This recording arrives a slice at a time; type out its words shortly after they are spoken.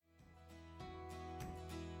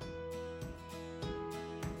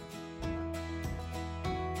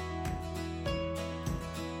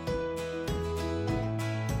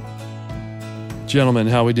Gentlemen,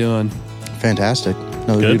 how we doing? Fantastic.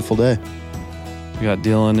 Another beautiful day. We got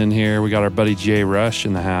Dylan in here. We got our buddy Jay Rush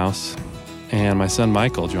in the house. And my son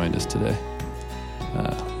Michael joined us today.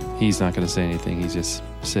 He's not going to say anything. He's just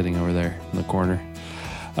sitting over there in the corner.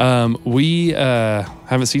 We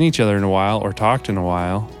haven't seen each other in a while or talked in a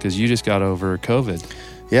while because you just got over COVID.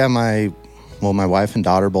 Yeah, my wife and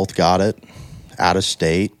daughter both got it out of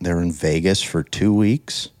state. They were in Vegas for 2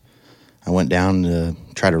 weeks. I went down to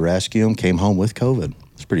try to rescue them, came home with COVID.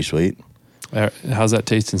 It's pretty sweet. How's that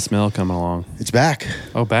taste and smell coming along? It's back.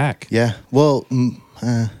 Oh, back. Yeah. Well,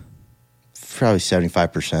 probably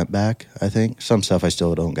 75% back, I think. Some stuff I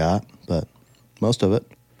still don't got, but most of it.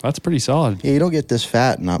 That's pretty solid. Yeah, you don't get this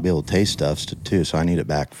fat and not be able to taste stuff too, so I need it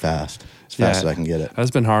back fast. As fast as I can get it.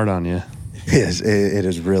 That's been hard on you. It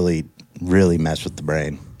has really, really messed with the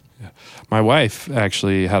brain. Yeah. My wife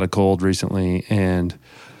actually had a cold recently and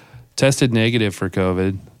tested negative for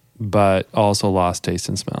COVID, but also lost taste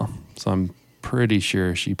and smell. So I'm pretty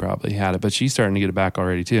sure she probably had it, but she's starting to get it back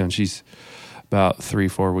already too, and she's about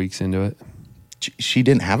 3-4 weeks into it. She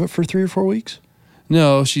didn't have it for 3 or 4 weeks?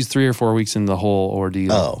 No, she's 3 or 4 weeks in the whole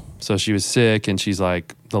ordeal. Oh. So she was sick, and she's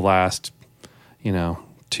like the last,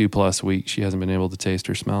 2+ weeks, she hasn't been able to taste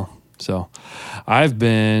or smell. So I've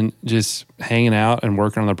been just hanging out and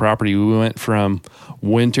working on the property. We went from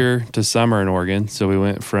winter to summer in Oregon. So we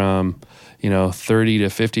went from, 30 to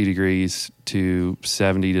 50 degrees to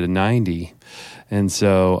 70 to 90. And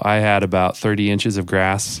so I had about 30 inches of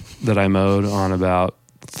grass that I mowed on about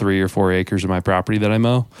 3 or 4 acres of my property that I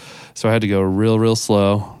mow. So I had to go real, real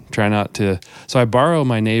slow, try not to. So I borrow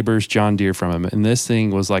my neighbor's John Deere from him. And this thing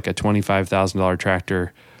was like a $25,000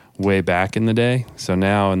 tractor way back in the day. So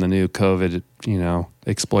now in the new COVID,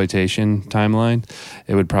 exploitation timeline,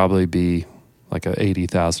 it would probably be like a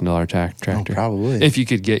 $80,000 tractor. Oh, probably. If you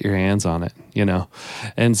could get your hands on it,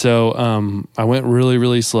 And so I went really,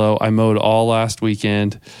 really slow. I mowed all last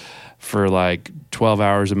weekend for like 12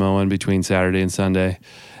 hours of mowing between Saturday and Sunday.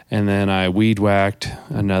 And then I weed whacked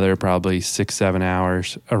another probably 6-7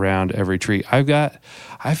 hours around every tree. I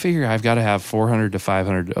figure I've got to have 400 to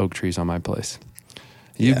 500 oak trees on my place.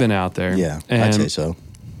 You've been out there. Yeah, and I'd say so.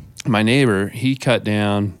 My neighbor, he cut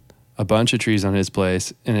down a bunch of trees on his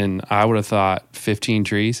place, and then I would have thought 15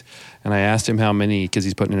 trees. And I asked him how many, because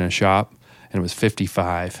he's putting in a shop, and it was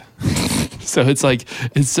 55. So it's like,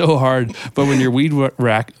 it's so hard. But when you're weed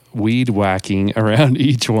whacking around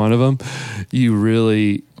each one of them, you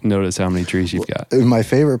really notice how many trees you've got. My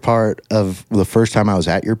favorite part of the first time I was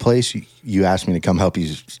at your place, you asked me to come help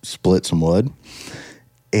you split some wood.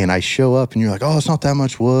 And I show up, and you're like, oh, it's not that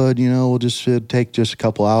much wood. We'll just take just a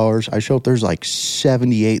couple hours. I show up, there's like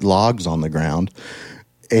 78 logs on the ground.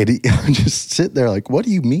 And I just sit there like, what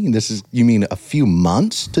do you mean? You mean a few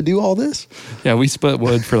months to do all this? Yeah, we split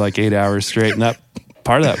wood for like 8 hours straight, and that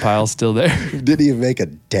part of that pile's still there. Didn't even make a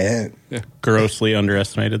dent. Yeah. Grossly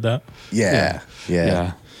underestimated that. Yeah.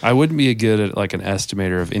 I wouldn't be good at like an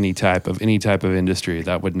estimator of any type of industry.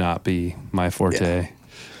 That would not be my forte.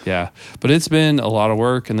 Yeah. But it's been a lot of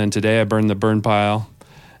work. And then today I burned the burn pile,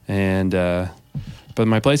 and but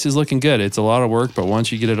my place is looking good. It's a lot of work, but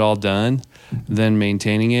once you get it all done, then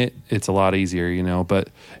maintaining it's a lot easier, But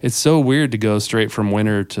it's so weird to go straight from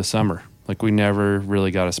winter to summer. Like we never really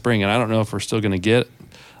got a spring, and I don't know if we're still going to get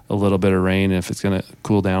a little bit of rain, if it's going to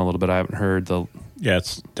cool down a little bit. I haven't heard Yeah,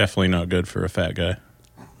 it's definitely not good for a fat guy.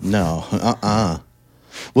 No,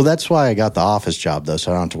 Well, that's why I got the office job, though,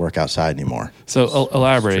 so I don't have to work outside anymore. So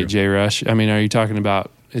elaborate, Jay Rush. I mean, are you talking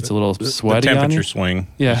about it's a little sweaty the on you? temperature swing.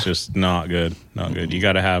 Yeah. It's just not good. Not good. You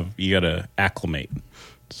got to acclimate.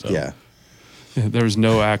 So. Yeah. There was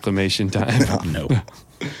no acclimation time. No.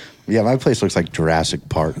 Yeah, my place looks like Jurassic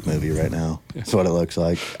Park movie right now. That's what it looks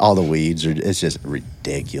like. All the weeds it's just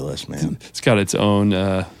ridiculous, man. It's got its own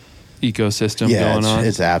ecosystem going on.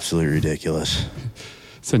 It's absolutely ridiculous.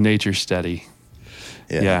 It's a nature study.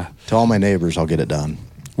 Yeah. To all my neighbors, I'll get it done.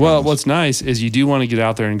 Well, what's nice is you do want to get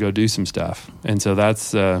out there and go do some stuff. And so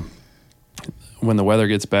that's when the weather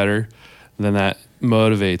gets better, then that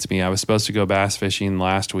motivates me. I was supposed to go bass fishing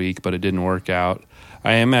last week, but it didn't work out.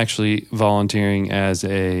 I am actually volunteering as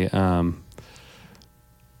a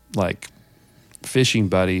fishing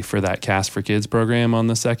buddy for that Cast for Kids program on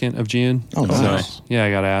the 2nd of June. Oh, nice. So, yeah,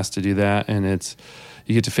 I got asked to do that, and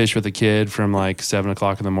you get to fish with a kid from like 7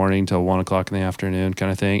 o'clock in the morning till 1 o'clock in the afternoon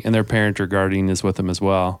kind of thing. And their parent or guardian is with them as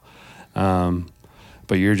well.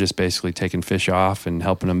 But you're just basically taking fish off and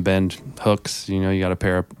helping them bend hooks. You got a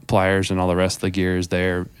pair of pliers and all the rest of the gear is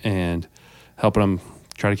there, and helping them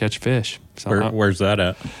try to catch a fish. So where's that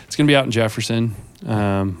at? It's going to be out in Jefferson.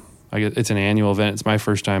 It's an annual event. It's my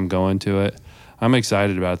first time going to it. I'm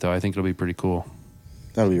excited about it, though. I think it'll be pretty cool.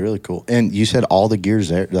 That'll be really cool. And you said all the gear's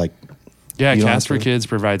there, like. Yeah, You don't Cast have for to- Kids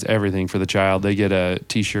provides everything for the child. They get a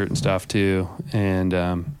T-shirt and stuff too, and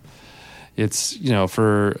it's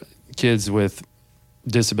for kids with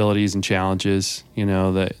disabilities and challenges,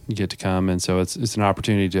 that you get to come, and so it's an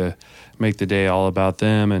opportunity to make the day all about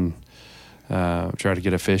them and try to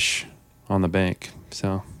get a fish on the bank.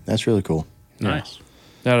 So That's really cool. Nice.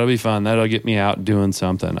 that'll be fun. That'll get me out doing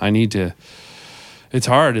something. I need to. It's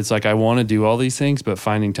hard. It's like I want to do all these things, but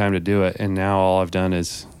finding time to do it. And now all I've done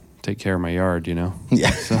is take care of my yard. Yeah.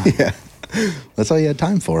 Yeah. That's all you had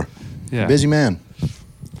time for. Yeah. Busy man.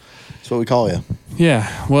 That's what we call you.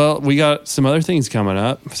 Yeah. Well, we got some other things coming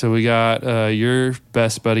up. So we got your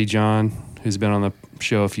best buddy, John, who's been on the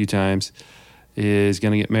show a few times, is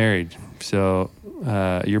going to get married. So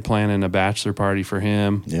you're planning a bachelor party for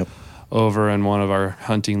him Yep. over in one of our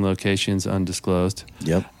hunting locations, undisclosed.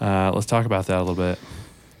 Yep. Let's talk about that a little bit.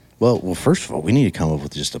 Well, first of all, we need to come up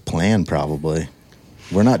with just a plan, probably.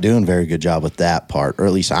 We're not doing a very good job with that part, or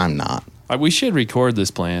at least I'm not. We should record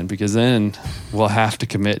this plan because then we'll have to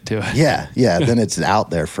commit to it. Yeah. Then it's out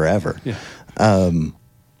there forever. Yeah.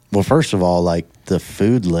 Well, first of all, like the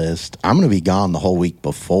food list, I'm going to be gone the whole week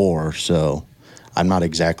before, so I'm not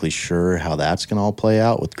exactly sure how that's going to all play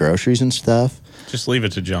out with groceries and stuff. Just leave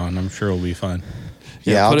it to John. I'm sure it'll be fine.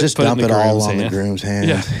 Yeah, I'll just put dump in it the all groom's on the hand. groom's hands.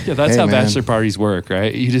 Yeah, that's Hey, how man. bachelor parties work,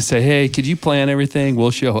 right? You just say, "Hey, could you plan everything? We'll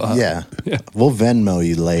show up." Yeah. We'll Venmo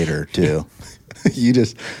you later, too.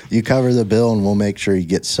 You cover the bill, and we'll make sure you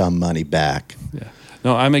get some money back. Yeah.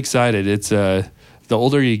 No, I'm excited. It's the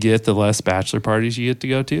older you get, the less bachelor parties you get to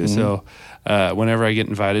go to. So whenever I get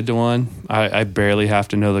invited to one, I barely have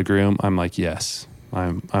to know the groom. I'm like, yes,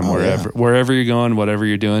 I'm wherever you're going, whatever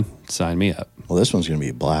you're doing, sign me up. Well, this one's going to be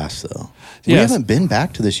a blast, though. We Yes. haven't been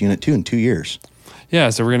back to this unit, too, in 2 years. Yeah,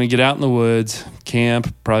 so we're gonna get out in the woods,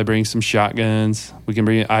 camp, probably bring some shotguns. We can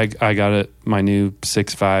bring. I got my new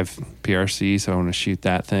 6.5 PRC, so I want to shoot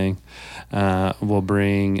that thing. We'll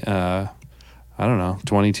bring. I don't know,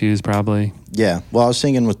 22s probably. Yeah. Well, I was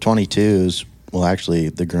thinking with 22s, well, actually,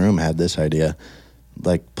 the groom had this idea.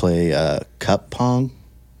 Like, play cup pong,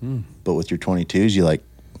 but with your 22s, you, like,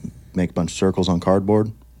 make a bunch of circles on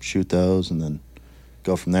cardboard, shoot those, and then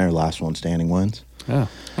go from there. Last one standing wins. Yeah,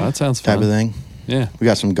 well, that sounds fun. Type of thing. Yeah. We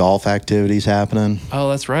got some golf activities happening. Oh,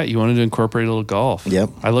 that's right. You wanted to incorporate a little golf. Yep.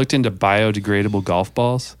 I looked into biodegradable golf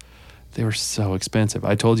balls. They were so expensive.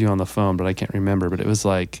 I told you on the phone, but I can't remember. But it was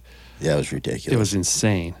like, Yeah, it was ridiculous. it was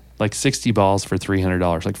insane. Like 60 balls for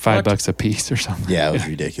 $300, like $5 a piece or something. Yeah, it was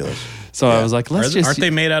ridiculous. So I was like, let's Aren't they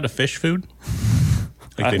made out of fish food?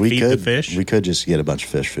 Like they We feed could, the fish? We could just get a bunch of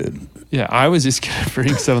fish food. Yeah, I was just going to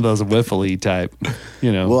bring some of those wiffly type,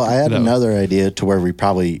 Well, I had that- another idea to where we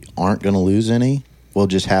probably aren't going to lose any. We'll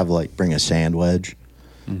just have, like, bring a sand wedge,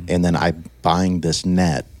 and then I'm buying this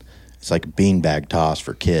net. It's like a beanbag toss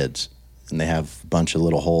for kids, and they have a bunch of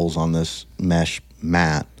little holes on this mesh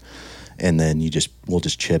mat, and then we'll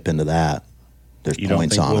just chip into that. There's You don't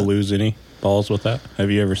points think on we'll it. lose any balls with that?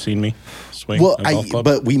 Have you ever seen me swing Well, a golf club?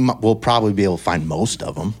 but we'll probably be able to find most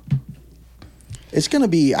of them. It's going to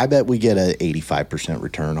be, I bet we get a 85%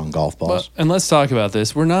 return on golf balls. And let's talk about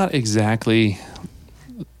this. We're not exactly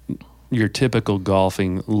your typical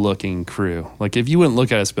golfing looking crew. Like if you wouldn't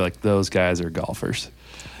look at us and be like, those guys are golfers.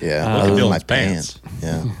 Yeah, Look at other than my Dylan's pants.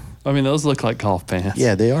 Yeah. I mean, those look like golf pants.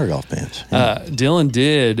 Yeah, they are golf pants. Yeah. Dylan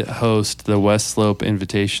did host the West Slope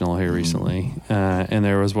Invitational here recently. And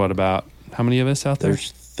there was about how many of us out there?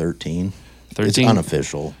 There's 13. 13? It's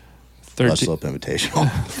unofficial. 13, West Slope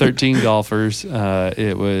Invitational. 13 golfers.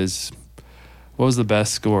 It was, what was the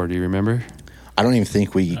best score? Do you remember? I don't even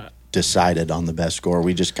think we decided on the best score.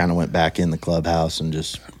 We just kind of went back in the clubhouse and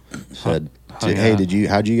just said, hung "Hey, out.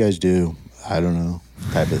 how'd you guys do?" I don't know,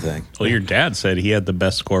 type of thing. Well, your dad said he had the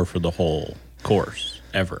best score for the whole course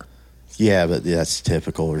ever. Yeah, but that's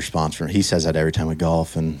typical response from. He says that every time we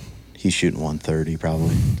golf, and he's shooting 130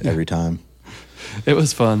 probably every time. It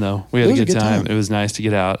was fun though. We had It a was good time. It was nice to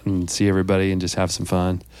get out and see everybody and just have some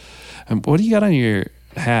fun. And what do you got on your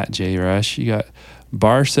hat, Jay Rush? You got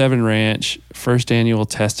Bar 7 Ranch First Annual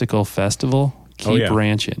Testicle Festival. Keep yeah.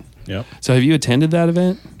 ranching. Yep. So have you attended that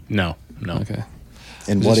event? No. Okay.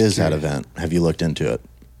 And Just what is that curious. event? Have you looked into it?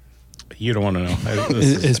 You don't want to know. This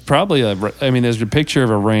is- It's probably there's a picture of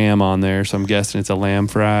a ram on there, so I'm guessing it's a lamb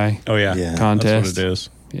fry oh, yeah. Yeah. contest. That's what it is.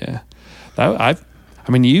 Yeah.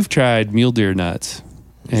 You've tried mule deer nuts.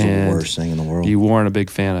 It's the and worst thing in the world. You weren't a big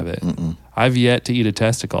fan of it. I've yet to eat a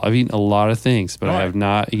testicle. I've eaten a lot of things, but I have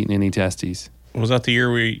not eaten any testes. Was that the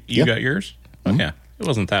year you Yeah. got yours? Oh, yeah. It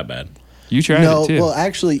wasn't that bad. You tried No, it too. well,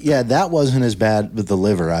 actually, yeah, that wasn't as bad. But the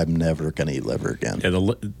liver, I'm never going to eat liver again.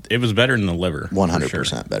 Yeah, it was better than the liver.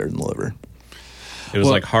 100% better than the liver. It was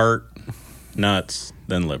like heart, nuts,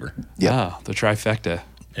 then liver. Yeah. Ah, the trifecta.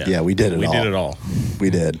 Yeah, we did it all. We did it all. We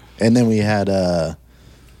did. And then we had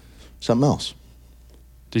something else.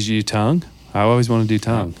 Did you do tongue? I always want to do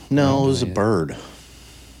tongue. No, it was a bird.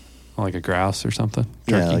 Like a grouse or something?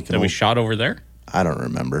 Yeah, Turkey? like That we shot over there? I don't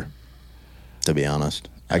remember, to be honest.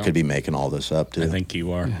 I could be making all this up, too. I think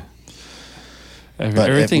you are. But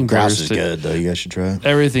everything grouse blurs is good, though. You guys should try it.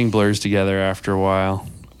 Everything blurs together after a while.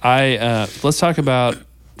 Let's talk about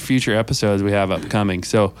future episodes we have upcoming.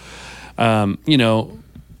 So, you know,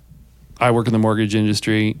 I work in the mortgage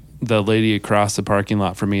industry. The lady across the parking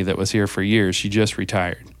lot from me that was here for years, she just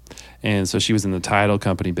retired. And so she was in the title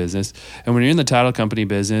company business. And when you're in the title company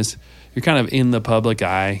business, you're kind of in the public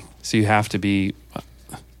eye. So you have to be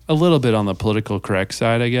a little bit on the political correct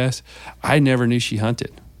side, I guess. I never knew she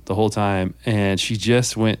hunted the whole time. And she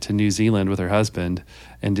just went to New Zealand with her husband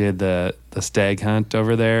and did the stag hunt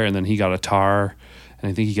over there. And then he got a tar,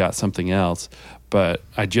 and I think he got something else. But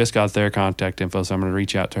I just got their contact info, so I'm going to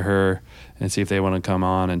reach out to her and see if they want to come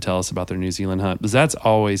on and tell us about their New Zealand hunt. Because that's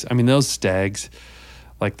always, I mean, those stags,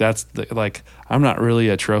 like I'm not really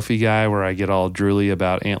a trophy guy where I get all drooly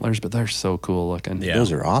about antlers, but they're so cool looking. Yeah.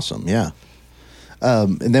 Those are awesome, yeah.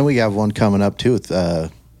 And then we have one coming up, too, with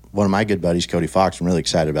one of my good buddies, Cody Fox. I'm really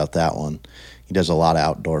excited about that one. He does a lot of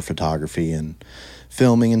outdoor photography and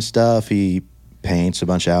filming and stuff. He paints a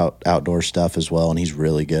bunch of outdoor stuff as well, and he's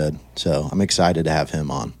really good. So I'm excited to have him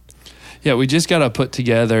on. Yeah, we just got to put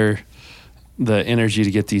together the energy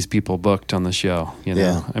to get these people booked on the show. You know?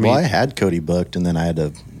 Yeah. I mean, I had Cody booked, and then I had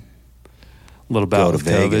to little bout go to with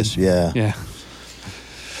Vegas. COVID. Yeah.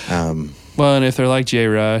 Well, and if they're like Jay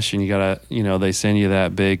Rush and you gotta, you know, they send you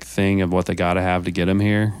that big thing of what they gotta have to get them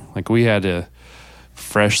here. Like we had to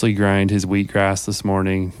freshly grind his wheatgrass this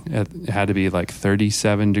morning. It had to be like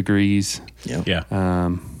 37 degrees. Yep. Yeah.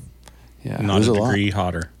 Yeah. Not a a lot. degree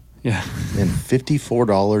hotter. Yeah. And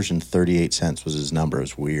 $54.38 was his number. It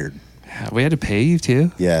was weird. We had to pay you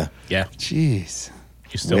too. Yeah. Yeah. Jeez.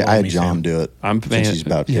 You still I owe had me, John Sam. do it I'm since he's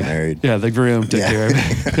about to get married. Yeah, the groom took Yeah. care of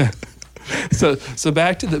it. So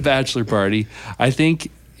back to the bachelor party. I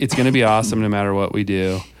think it's going to be awesome no matter what we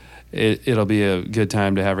do. It'll be a good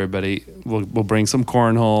time to have everybody. We'll bring some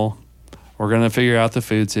cornhole. We're going to figure out the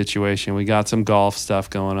food situation. We got some golf stuff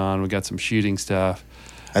going on. We got some shooting stuff.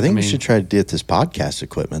 I think we should try to get this podcast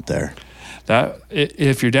equipment there. That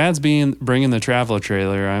if your dad's bringing the traveler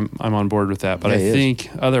trailer, I'm on board with that. But Yeah, I he is. think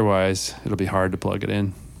otherwise it'll be hard to plug it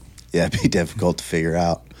in. Yeah, it'd be difficult to figure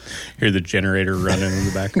out. Hear the generator running in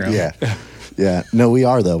the background. Yeah. Yeah. No, we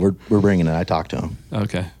are, though. We're bringing it. I talked to him.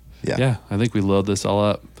 Okay. Yeah. Yeah, I think we load this all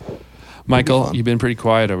up. Michael, fun. you've been pretty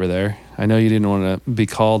quiet over there. I know you didn't want to be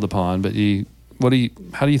called upon, but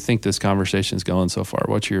how do you think this conversation is going so far?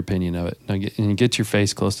 What's your opinion of it? Now get your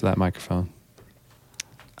face close to that microphone.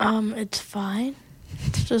 It's fine.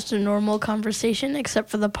 It's just a normal conversation, except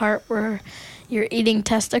for the part where you're eating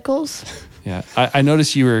testicles. Yeah, I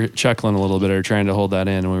noticed you were chuckling a little bit or trying to hold that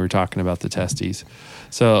in when we were talking about the testes.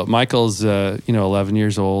 So Michael's 11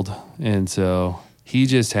 years old, and so he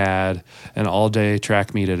just had an all-day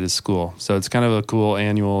track meet at his school. So it's kind of a cool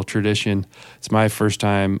annual tradition. It's my first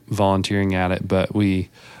time volunteering at it, but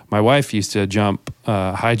my wife used to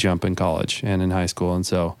high jump in college and in high school, and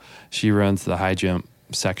so she runs the high jump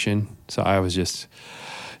section. So I was just,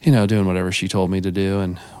 doing whatever she told me to do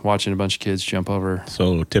and watching a bunch of kids jump over.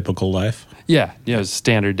 So typical life. Yeah, it was a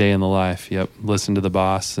standard day in the life. Yep, listen to the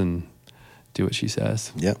boss and do what she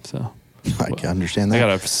says. Yep. So I can understand that. I got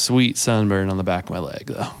a sweet sunburn on the back of my leg,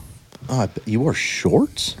 though. Oh, you wore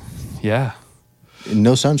shorts? Yeah.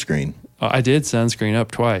 No sunscreen? I did sunscreen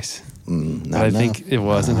up twice. Not But I enough. think it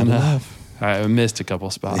wasn't Not enough. I missed a couple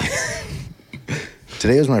spots.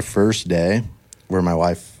 Today was my first day where my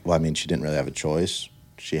wife, she didn't really have a choice.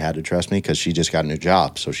 She had to trust me because she just got a new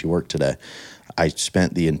job, so she worked today. I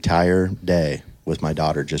spent the entire day with my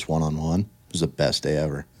daughter just one-on-one. It was the best day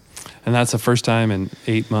ever. And that's the first time in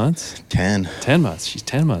 8 months? 10. 10 months. She's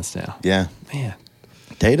 10 months now. Yeah. Man.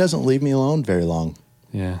 Tay doesn't leave me alone very long.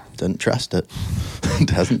 Yeah. Doesn't trust it.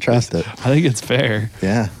 Doesn't trust it. I think it's fair.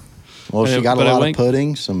 Yeah. Well, she got a But it lot of went-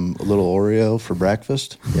 pudding, a little Oreo for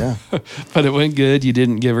breakfast. Yeah. But it went good. You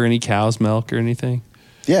didn't give her any cow's milk or anything?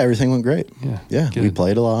 Yeah, everything went great. Yeah, Yeah. We good.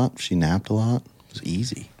 played a lot. She napped a lot. It was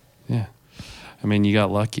easy. Yeah. I mean, you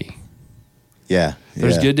got lucky. Yeah.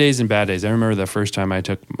 There's yeah. good days and bad days. I remember the first time I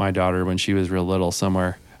took my daughter when she was real little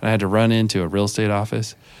somewhere, and I had to run into a real estate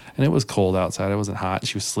office, and it was cold outside. It wasn't hot.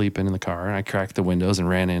 She was sleeping in the car, and I cracked the windows and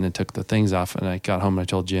ran in and took the things off, and I got home and I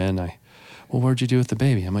told Jen, I well, what'd you do with the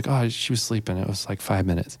baby? I'm like, oh, she was sleeping. It was like 5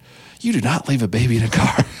 minutes. You do not leave a baby in a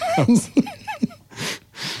car.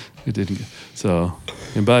 It didn't. So,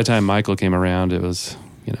 and by the time Michael came around, it was,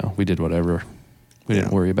 we did whatever. We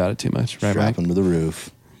didn't worry about it too much. Right, Strap Mike? him to the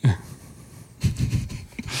roof.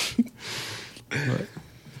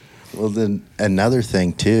 Well, then another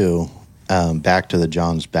thing too, back to the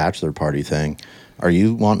John's bachelor party thing. Are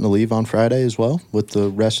you wanting to leave on Friday as well with the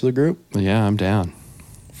rest of the group? Yeah, I'm down.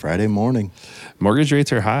 Friday morning. Mortgage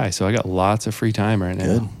rates are high, so I got lots of free time right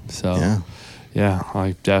now. Good. So, yeah,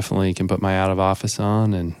 I definitely can put my out of office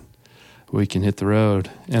on and we can hit the road.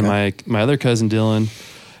 And my other cousin Dylan,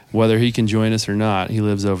 whether he can join us or not, he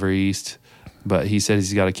lives over east, but he said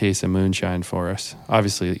he's got a case of moonshine for us.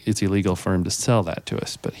 Obviously, it's illegal for him to sell that to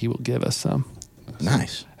us, but he will give us some.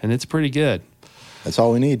 Nice. And it's pretty good. That's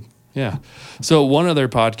all we need. Yeah. So one other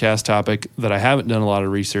podcast topic that I haven't done a lot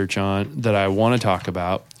of research on that I want to talk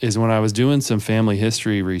about is when I was doing some family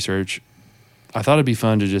history research, I thought it'd be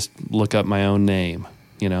fun to just look up my own name,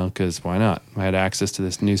 because why not? I had access to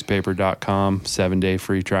this newspaper.com 7-day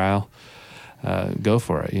free trial. Go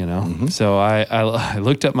for it, Mm-hmm. So I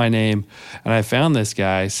looked up my name and I found this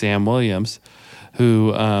guy, Sam Williams,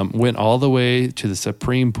 who went all the way to the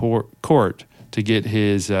Supreme Court to get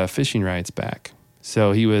his fishing rights back.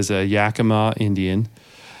 So he was a Yakima Indian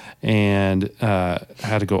and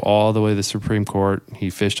had to go all the way to the Supreme Court.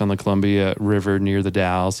 He fished on the Columbia River near the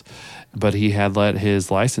Dalles, but he had let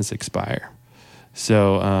his license expire.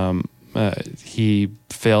 So he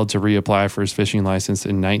failed to reapply for his fishing license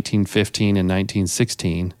in 1915 and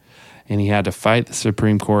 1916, and he had to fight the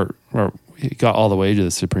Supreme Court, or he got all the way to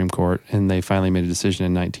the Supreme Court, and they finally made a decision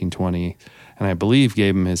in 1920, and I believe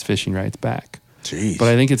gave him his fishing rights back. Jeez. But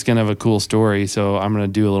I think it's kind of a cool story, so I'm going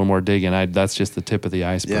to do a little more digging. That's just the tip of the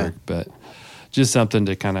iceberg, but just something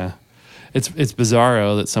to kind of... It's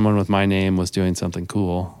bizarro that someone with my name was doing something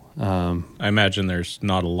cool. I imagine there's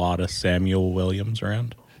not a lot of Samuel Williams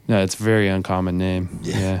around. No, it's a very uncommon name.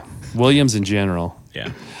 Yeah. Williams in general.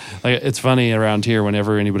 Yeah. Like, it's funny around here,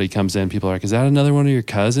 whenever anybody comes in, people are like, is that another one of your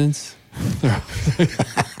cousins?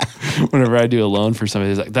 Whenever I do a loan for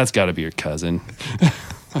somebody, it's like, that's got to be your cousin.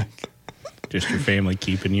 Just your family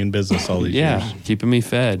keeping you in business all these years. Keeping me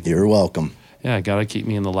fed. You're welcome. Yeah, got to keep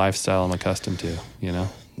me in the lifestyle I'm accustomed to,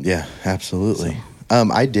 Yeah, absolutely.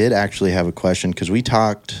 I did actually have a question because we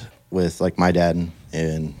talked with like my dad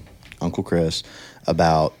and Uncle Chris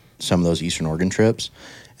about some of those Eastern Oregon trips,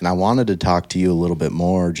 and I wanted to talk to you a little bit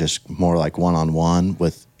more, just more like one-on-one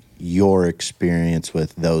with your experience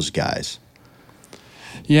with those guys.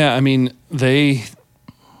 Yeah, I mean, they...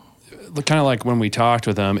 kind of like when we talked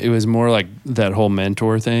with them, it was more like that whole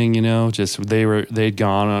mentor thing, just they'd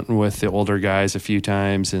gone on with the older guys a few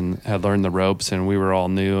times and had learned the ropes, and we were all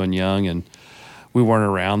new and young, and we weren't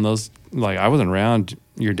around those. Like, I wasn't around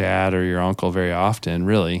your dad or your uncle very often,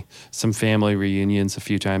 really. Some family reunions a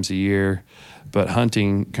few times a year, but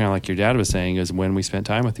hunting, kind of like your dad was saying, is when we spent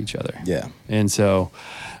time with each other. Yeah. And so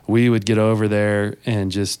we would get over there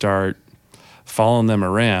and just start following them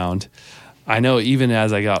around. I know even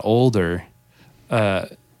as I got older,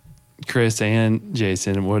 Chris and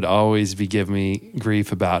Jason would always be giving me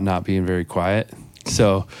grief about not being very quiet.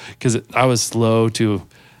 So, because I was slow to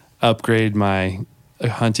upgrade my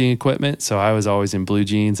hunting equipment, so I was always in blue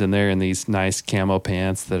jeans and they're in these nice camo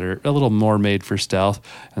pants that are a little more made for stealth.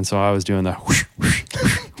 And so I was doing the whoosh, whoosh,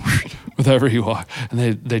 whoosh, whoosh, with every walk, and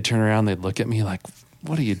they'd turn around, they'd look at me like,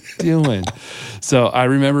 what are you doing? So I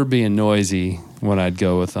remember being noisy when I'd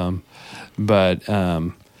go with them. But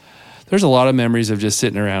there's a lot of memories of just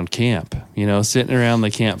sitting around camp, sitting around the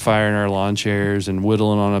campfire in our lawn chairs and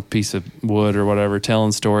whittling on a piece of wood or whatever,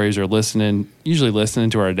 telling stories or usually listening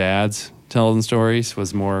to our dads telling stories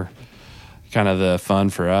was more kind of the fun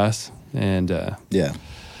for us. And, it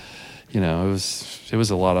was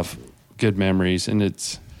a lot of good memories, and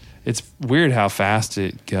it's weird how fast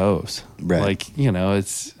it goes. Right. Like,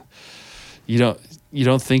 it's, you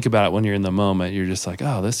don't think about it when you're in the moment. You're just like,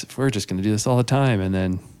 oh, we're just going to do this all the time. And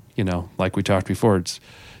then, like we talked before,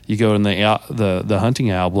 you go in the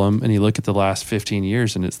hunting album and you look at the last 15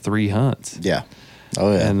 years and it's 3 hunts. Yeah.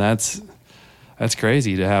 Oh yeah. And that's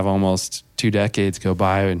crazy to have almost 2 decades go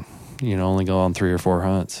by and, only go on 3 or 4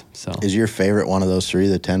 hunts. So is your favorite one of those 3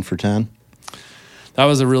 the 10 for 10? That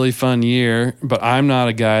was a really fun year, but I'm not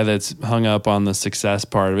a guy that's hung up on the success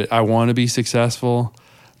part of it. I want to be successful,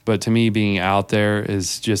 but to me, being out there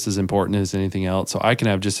is just as important as anything else. So I can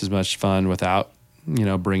have just as much fun without,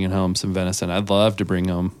 bringing home some venison. I'd love to bring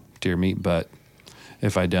home deer meat, but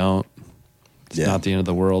if I don't, it's not the end of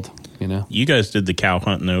the world, You guys did the cow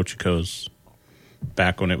hunt in the Ochocos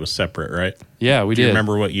back when it was separate, right? Yeah, we Do did. you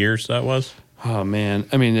remember what years that was? Oh, man.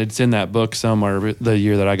 I mean, it's in that book somewhere, the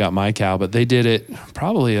year that I got my cow, but they did it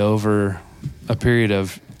probably over a period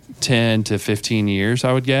of 10 to 15 years,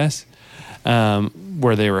 I would guess,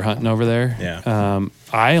 where they were hunting over there. Yeah.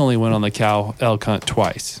 I only went on the cow elk hunt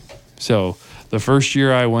twice. So the first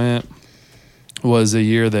year I went was a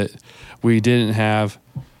year that we didn't have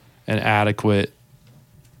an adequate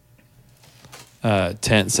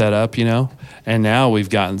tent set up, and now we've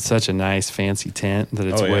gotten such a nice fancy tent that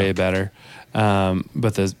it's way better.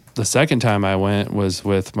 But the second time I went was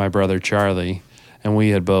with my brother Charlie, and we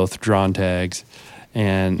had both drawn tags,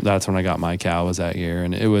 and that's when I got my cow was that year.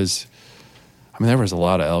 And it was, there was a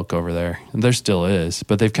lot of elk over there, and there still is,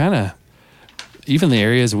 but they've kind of, even the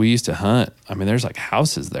areas we used to hunt, there's like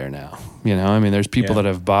houses there now, there's people that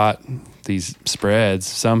have bought these spreads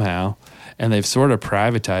somehow, and they've sort of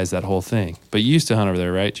privatized that whole thing. But you used to hunt over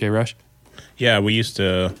there, right, Jay Rush? Yeah, we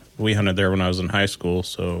hunted there when I was in high school,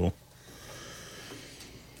 so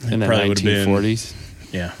in the 1940s.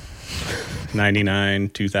 Yeah. 99,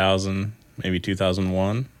 2000, maybe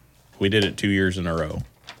 2001. We did it 2 years in a row.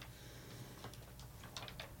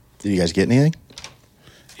 Did you guys get anything?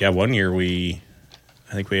 Yeah, one year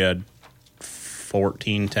I think we had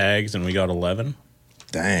 14 tags and we got 11.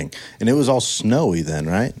 Dang. And it was all snowy then,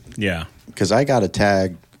 right? Yeah. Because I got a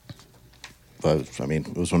tag,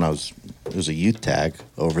 it was a youth tag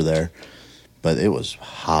over there, but it was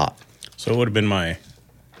hot. So it would have been my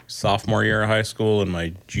sophomore year of high school and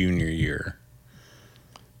my junior year.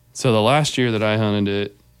 So the last year that I hunted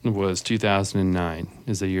it was 2009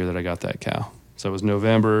 is the year that I got that cow. So it was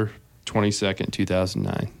November 22nd,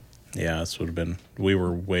 2009. Yeah, this would have been, we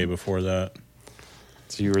were way before that.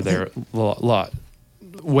 So you were there a lot,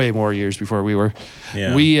 way more years before we were.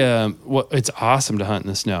 Yeah. It's awesome to hunt in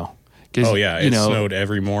the snow. Oh, yeah. It snowed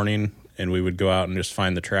every morning, and we would go out and just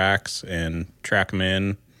find the tracks and track them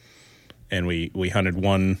in. And we hunted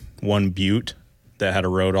one butte that had a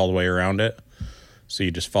road all the way around it. So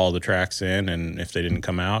you just follow the tracks in, and if they didn't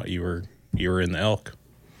come out, you were in the elk.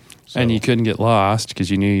 So, and you couldn't get lost because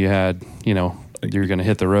you knew you had, you were going to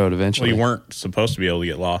hit the road eventually. Well, you weren't supposed to be able to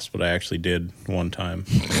get lost, but I actually did one time.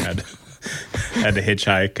 had to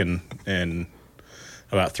hitchhike, and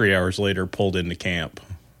about 3 hours later pulled into camp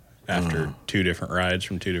after 2 different rides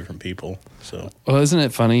from 2 different people. So, well, isn't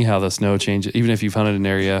it funny how the snow changes? Even if you've hunted an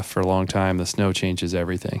area for a long time, the snow changes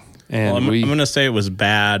everything. And I'm going to say it was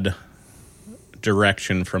bad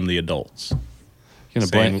direction from the adults. You're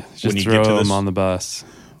going to just throw them on the bus.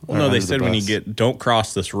 Well, no, they said don't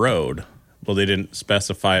cross this road. Well, they didn't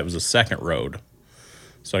specify it was a second road.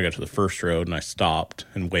 So I got to the first road and I stopped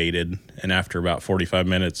and waited. And after about 45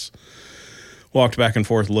 minutes, walked back and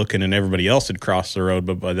forth looking, and everybody else had crossed the road.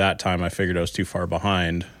 But by that time, I figured I was too far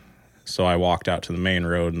behind. So I walked out to the main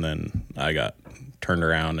road, and then I got turned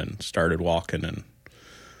around and started walking. And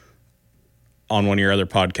on one of your other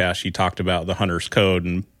podcasts, you talked about the hunter's code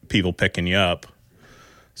and people picking you up.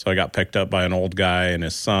 So I got picked up by an old guy and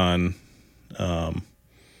his son,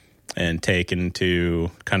 and taken to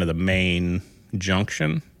kind of the main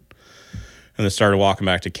junction, and then started walking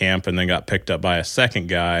back to camp, and then got picked up by a second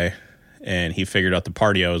guy, and he figured out the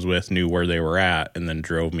party I was with knew where they were at, and then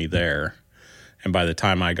drove me there. And by the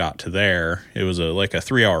time I got to there, it was like a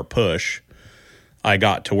 3-hour push. I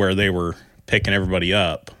got to where they were picking everybody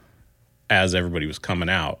up as everybody was coming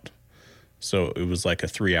out. So it was like a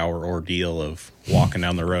 3-hour ordeal of walking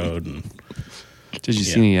down the road. And did you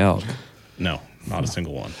see any elk? No, not a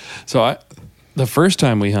single one. So the first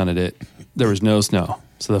time we hunted it, there was no snow.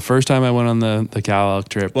 So the first time I went on the cow elk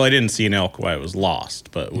trip. Well, I didn't see an elk while it was lost,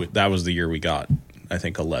 but that was the year we got, I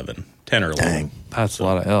think, 10 or 11. Dang. That's a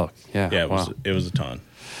lot of elk. Yeah. Yeah, it was a ton.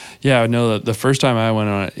 Yeah, I know that the first time I went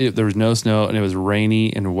on it, there was no snow, and it was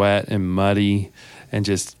rainy and wet and muddy and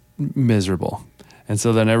just miserable. And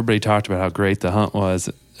so then everybody talked about how great the hunt was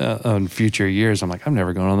on future years. I'm like, I'm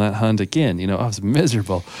never going on that hunt again. I was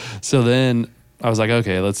miserable. So then I was like,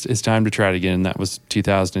 okay, it's time to try it again. And that was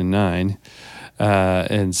 2009.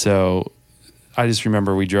 And so I just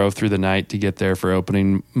remember we drove through the night to get there for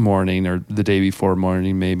opening morning, or the day before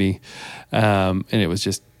morning maybe. And it was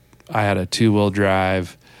just, I had a 2-wheel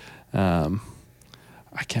drive. I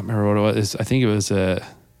can't remember what it was. I think it was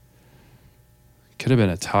could have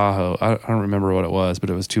been a Tahoe. I don't remember what it was,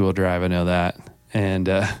 but it was 2-wheel drive. I know that. And,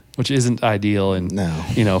 which isn't ideal in,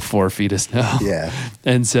 4 feet of snow. Yeah.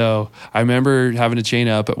 And so I remember having to chain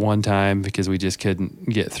up at one time because we just couldn't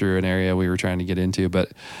get through an area we were trying to get into.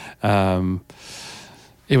 But,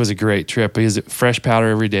 It was a great trip because fresh powder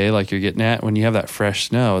every day, like you're getting at. When you have that fresh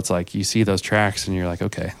snow, it's like you see those tracks and you're like,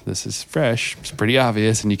 okay, this is fresh. It's pretty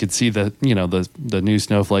obvious, and you can see the new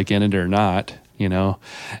snowflake in it or not.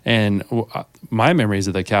 And my memories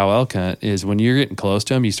of the cow elk hunt is when you're getting close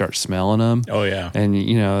to them, you start smelling them. Oh yeah, and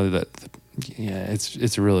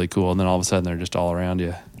it's really cool. And then all of a sudden they're just all around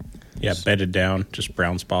you. Yeah, bedded down, just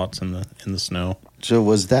brown spots in the snow. So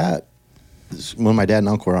was that when my dad and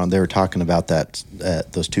uncle were on? They were talking about that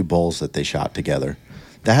those two bulls that they shot together.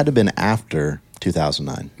 That had to have been after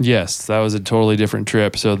 2009. Yes, that was a totally different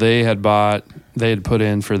trip. So they had put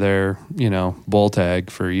in for their bull tag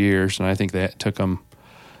for years, and I think they took them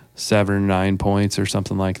 7 or 9 points or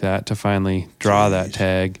something like that to finally draw that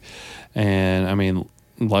tag. And I mean,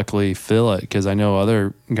 luckily fill it, because I know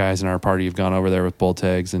other guys in our party have gone over there with bull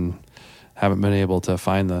tags and haven't been able to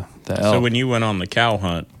find the elk. So when you went on the cow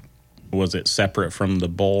hunt, was it separate from the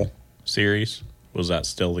bull series? Was that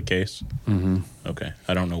still the case? Mm-hmm. Okay.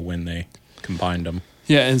 I don't know when they combined them.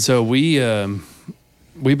 Yeah, and so we've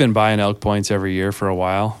been buying elk points every year for a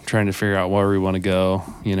while, trying to figure out where we want to go,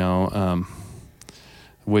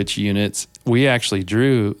 which units. We actually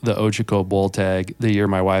drew the Ochiko bull tag the year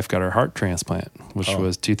my wife got her heart transplant, which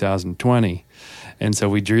was 2020. And so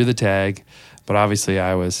we drew the tag, but obviously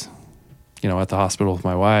I was at the hospital with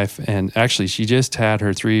my wife, and actually she just had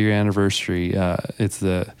her 3-year anniversary. It's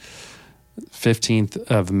the 15th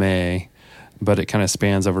of May, but it kind of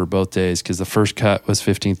spans over both days because the first cut was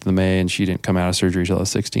 15th of May and she didn't come out of surgery till the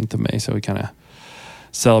 16th of May. So we kind of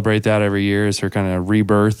celebrate that every year as her kind of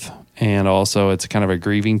rebirth. And also it's kind of a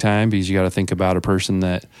grieving time because you got to think about a person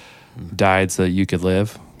that died so that you could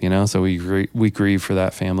live, so we grieve for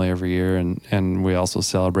that family every year. And we also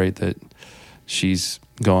celebrate that she's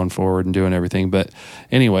going forward and doing everything. But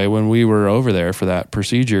anyway, when we were over there for that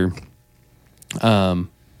procedure,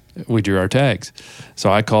 we drew our tags.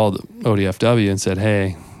 So I called ODFW and said,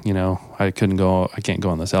 hey, I can't go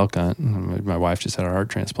on this elk hunt. And my wife just had a heart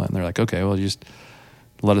transplant. And they're like, okay, well, just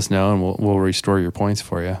let us know and we'll restore your points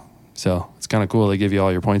for you. So it's kind of cool. They give you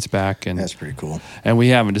all your points back. And that's pretty cool. And we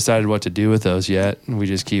haven't decided what to do with those yet. We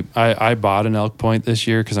just I bought an elk point this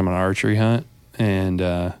year because I'm on an archery hunt and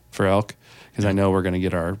for elk, because I know we're going to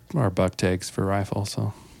get our buck tags for rifle.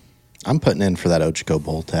 So I'm putting in for that Ochiko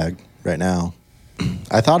bull tag right now.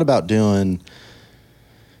 I thought about doing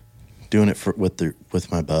it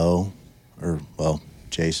with my bow, or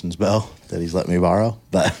Jason's bow that he's let me borrow.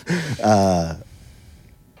 But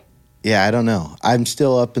yeah, I don't know. I'm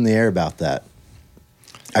still up in the air about that.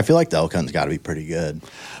 I feel like the elk hunt's got to be pretty good.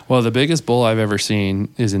 Well, the biggest bull I've ever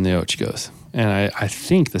seen is in the Ochikos, and I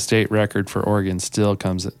think the state record for Oregon still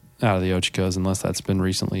comes out of the Ochikos, unless that's been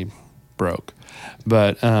recently broke.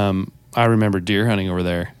 But I remember deer hunting over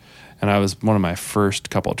there. And I was one of my first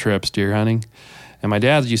couple trips deer hunting. And my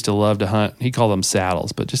dad used to love to hunt. He called them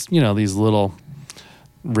saddles, but just, these little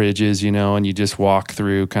ridges, and you just walk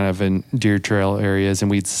through kind of in deer trail areas, and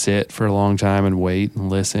we'd sit for a long time and wait and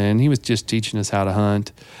listen. He was just teaching us how to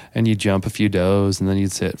hunt, and you'd jump a few does and then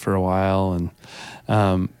you'd sit for a while. And,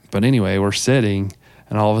 but anyway, we're sitting,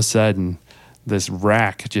 and all of a sudden this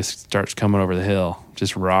rack just starts coming over the hill,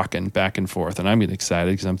 just rocking back and forth. And I'm getting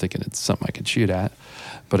excited because I'm thinking it's something I could shoot at.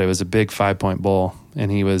 But it was a big 5-point bull,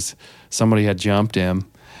 and somebody had jumped him.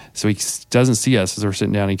 So he doesn't see us as we're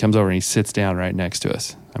sitting down. He comes over and he sits down right next to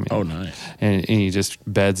us. I mean, oh, nice. And he just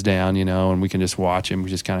beds down, and we can just watch him. We're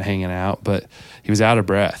just kind of hanging out. But he was out of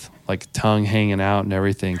breath, like tongue hanging out and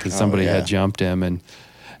everything, because somebody had jumped him. And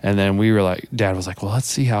then we were like, Dad was like, well, let's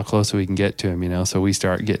see how close we can get to him, So we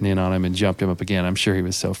start getting in on him and jumped him up again. I'm sure he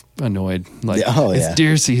was so annoyed. Like, it's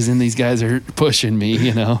deer season. These guys are pushing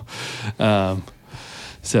me,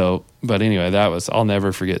 So, but anyway, I'll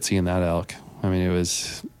never forget seeing that elk. I mean, it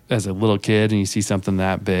was as a little kid and you see something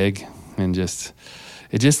that big and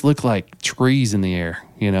it just looked like trees in the air,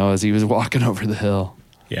 as he was walking over the hill.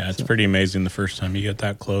 Yeah, it's pretty amazing the first time you get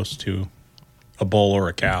that close to a bull or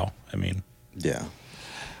a cow. I mean, yeah.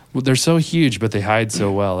 Well, they're so huge, but they hide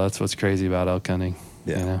so well. That's what's crazy about elk hunting.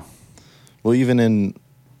 Yeah. Well, even in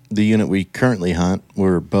the unit we currently hunt,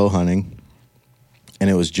 we're bow hunting. And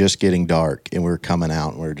it was just getting dark, and we were coming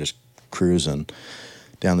out, and we were just cruising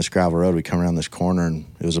down this gravel road. We come around this corner, and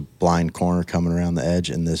it was a blind corner coming around the edge,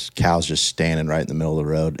 and this cow's just standing right in the middle of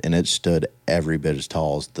the road, and it stood every bit as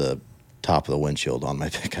tall as the top of the windshield on my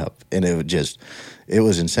pickup. And it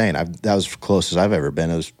was insane. That was as close as I've ever been.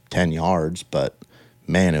 It was 10 yards, but,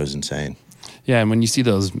 man, it was insane. Yeah, and when you see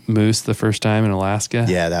those moose the first time in Alaska,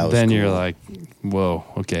 that was then cool. You're like, whoa,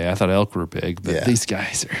 okay, I thought elk were big, but these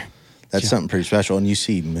guys are... That's something pretty special, and you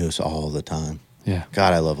see moose all the time. Yeah.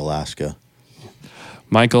 God, I love Alaska.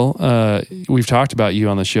 Michael, we've talked about you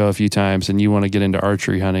on the show a few times, and you want to get into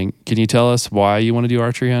archery hunting. Can you tell us why you want to do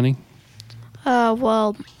archery hunting?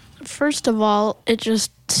 Well, first of all, it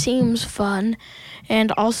just seems fun,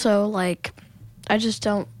 and also, like, I just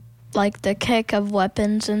don't like the kick of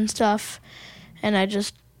weapons and stuff, and I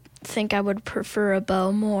just think I would prefer a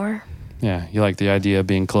bow more. Yeah, you like the idea of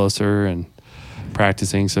being closer and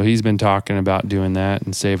practicing. So he's been talking about doing that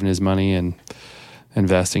and saving his money and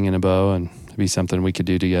investing in a bow, and it'd be something we could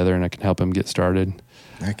do together, and I can help him get started.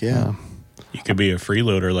 Heck yeah. You could be a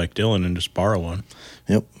freeloader like Dylan and just borrow one.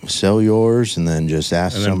 Yep. Sell yours and then just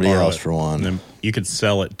ask somebody else for one. And then you could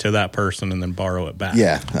sell it to that person and then borrow it back.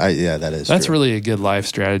 Yeah, that is. That's true. really a good life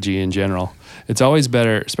strategy in general. It's always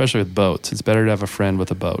better, especially with boats. It's better to have a friend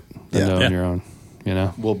with a boat than to own your own. You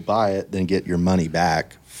know, We'll buy it, then get your money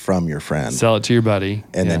back from your friend, sell it to your buddy,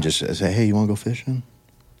 and then just say, "Hey, you want to go fishing?"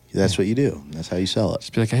 That's what you do. That's how you sell it.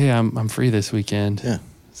 just be like, "Hey, I'm free this weekend." Yeah.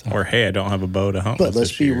 So, Or, hey, I don't have a bow to hunt But with let's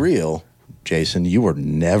this be year. real, Jason. You were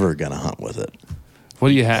never gonna hunt with it. what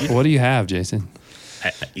do you have? What do you have, Jason?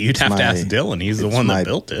 You'd have to ask Dylan. He's the it's one my that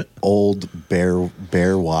built it. Old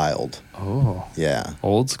Bear Wild. Oh, Yeah.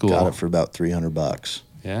 old school. Got it for about $300.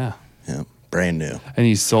 Yeah, Yeah. Brand new. and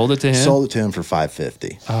you sold it to him. Sold it to him for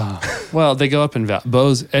 $550. Well, they go up in value.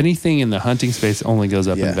 Bows, anything in the hunting space only goes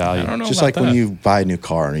up in Yeah. value. I don't know Just about like when that. you buy a new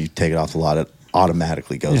car and you take it off the lot, it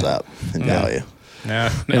automatically goes up in value.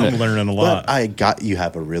 Yeah, I'm learning a lot. But you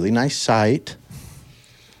have a really nice sight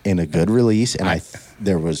and a good release, and I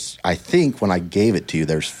think when I gave it to you,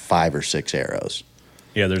 there's 5 or 6 arrows.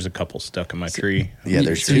 Yeah, there's a couple stuck in my tree. Yeah,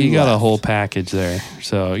 there's So 2 you got a left. whole package there.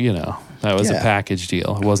 So that was a Yeah. package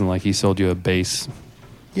deal. It wasn't like he sold you a base.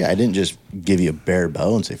 Yeah, I didn't just give you a bare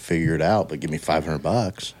bow and say figure it out, but give me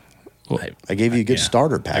 $500. I gave you a good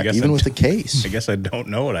starter pack, guess even I with the d- case. I guess I don't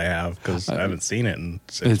know what I have because I haven't seen it in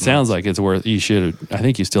 6 It months. sounds like it's worth. You should. I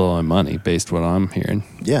think you still owe him money based what I'm hearing.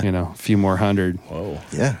 Yeah. a few more $100. Whoa.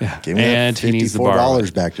 Yeah, give me And that he needs to borrow $54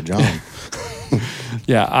 it. back to John.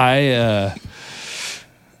 Yeah, I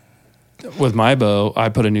with my bow, I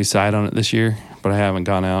put a new sight on it this year, but I haven't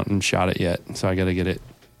gone out and shot it yet. So I got to get it.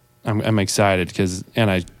 I'm excited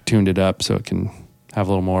and I tuned it up so it can have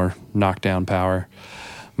a little more knockdown power.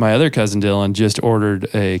 My other cousin Dylan just ordered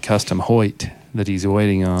a custom Hoyt that he's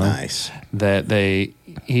waiting on. Nice.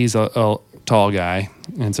 He's a tall guy,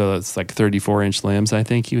 and so that's like 34-inch limbs, I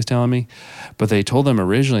think he was telling me. But they told him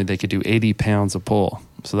originally they could do 80 pounds of pull.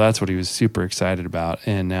 So that's what he was super excited about.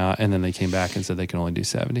 And then they came back and said they can only do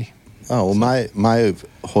 70. Oh, well, my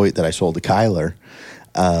Hoyt that I sold to Kyler,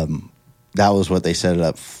 that was what they set it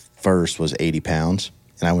up first was 80 pounds.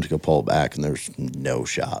 And I went to go pull it back, and there's no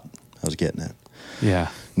shot. I was getting it. Yeah.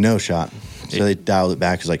 No shot. So they dialed it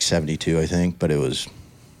back. It was like 72, I think, but it was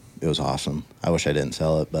awesome. I wish I didn't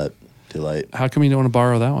sell it, but too late. How come you don't want to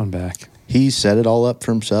borrow that one back? He set it all up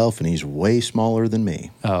for himself, and he's way smaller than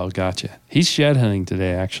me. Oh, gotcha. He's shed hunting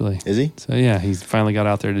today, actually. Is he? So, yeah, he's finally got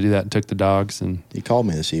out there to do that and took the dogs. And, He called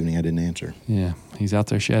me this evening. I didn't answer. yeah, he's out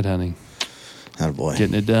there shed hunting, Attaboy.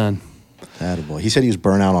 getting it done. Attaboy. He said he was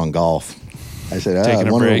burnt out on golf. I said, Taking I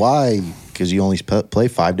a wonder break. why, because you only play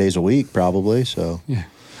 5 days a week, probably. So, Yeah.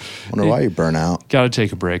 wonder why you're burnt out. Got to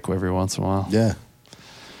take a break every once in a while. Yeah.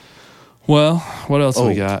 Well, what else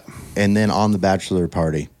we got? And then on the bachelor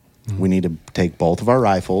party, we need to take both of our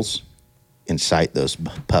rifles and sight those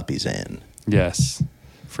puppies in Yes,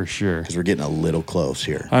 for sure. because we're getting a little close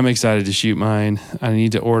here. I'm excited to shoot mine. I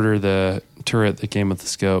need to order the turret that came with the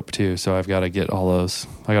scope too, so I've got to get all those.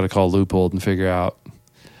 I got to call Loophole and figure out,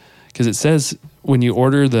 because it says when you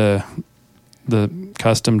order the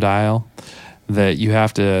custom dial that you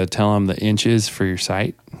have to tell them the inches for your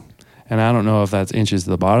sight. And I don't know if that's inches to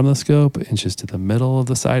the bottom of the scope, inches to the middle of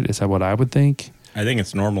the sight. Is that what I would think? I think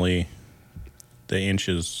it's normally the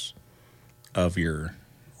inches of your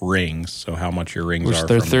rings, so how much your rings Which are.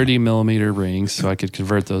 they're from 30 millimeter rings, so I could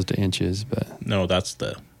convert those to inches. But No, that's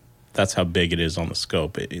how big it is on the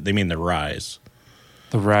scope. They mean the rise.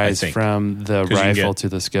 the rise think. from the 'Cause you can rifle get- to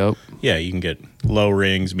the scope. Yeah, you can get low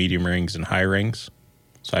rings, medium rings, and high rings.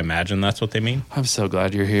 So I imagine that's what they mean. I'm so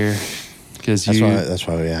glad you're here because That's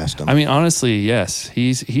why we asked him. I mean, honestly, yes,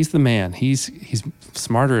 he's the man. He's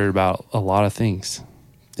smarter about a lot of things.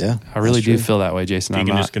 yeah, I really that's do true. feel that way, Jason. You I'm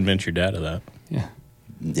can not. just convince your dad of that. Yeah.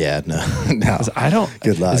 Yeah, no. 'Cause I don't.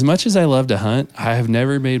 Good luck. As much as I love to hunt, I have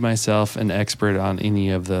never made myself an expert on any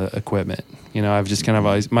of the equipment. I've just kind of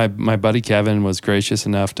always. My buddy Kevin was gracious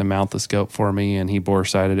enough to mount the scope for me, and he bore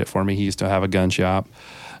sighted it for me. He used to have a gun shop,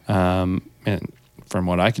 and from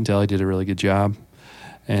what I can tell, he did a really good job.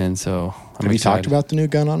 And so, Have you talked about the new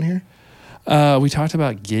gun on here? We talked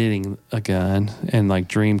about getting a gun and like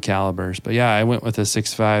dream calibers, but yeah, I went with a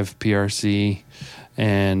 6.5 PRC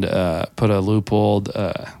and put a loophole.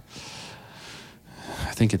 I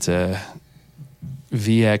think it's a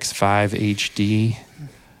VX5 HD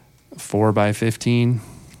 4x15.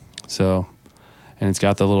 So, and it's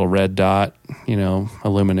got the little red dot,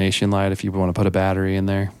 illumination light if you want to put a battery in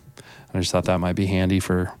there. I just thought that might be handy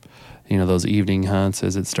for, those evening hunts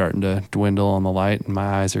as it's starting to dwindle on the light and my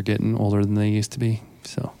eyes are getting older than they used to be.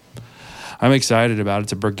 So I'm excited about it.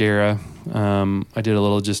 It's a Bergera. I did a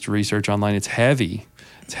little just research online. It's heavy.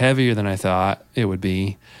 It's heavier than I thought it would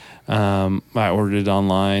be. I ordered it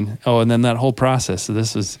online. Oh, and then that whole process. So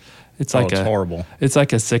it's horrible. It's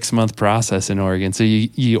like a 6-month process in Oregon. So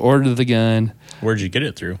you order the gun. Where'd you get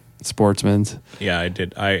it through? Sportsman's. Yeah, I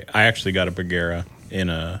did. I actually got a Bergera in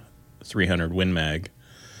a 300 Win Mag,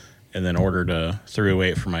 and then ordered a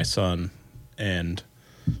 308 for my son, and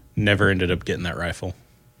never ended up getting that rifle.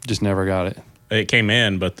 Just never got it. It came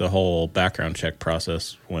in, but the whole background check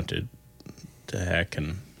process went to heck,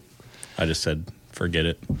 and I just said, forget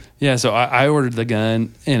it. Yeah, so I ordered the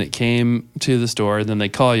gun, and it came to the store, and then they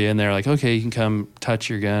call you, and they're like, okay, you can come touch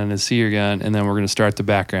your gun and see your gun, and then we're going to start the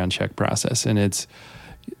background check process, and it's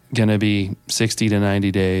going to be 60 to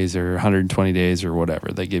 90 days or 120 days or whatever.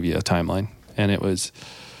 They give you a timeline, and it was,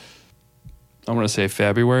 I want to say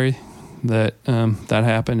February that that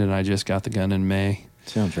happened, and I just got the gun in May.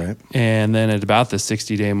 Sounds right. And then at about the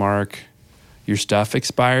 60-day mark, your stuff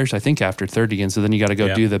expires, I think after 30 again. So then you got to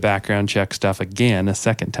go do the background check stuff again a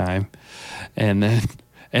second time. And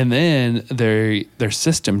then their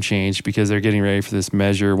system changed because they're getting ready for this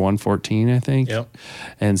Measure 114, I think. Yep.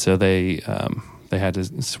 And so they had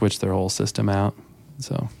to switch their whole system out.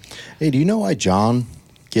 So, hey, do you know why John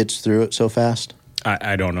gets through it so fast?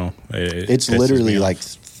 I don't know. It's literally like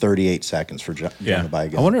 38 seconds for John to buy a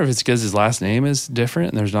gun. I wonder if it's because his last name is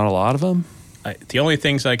different and there's not a lot of them. The only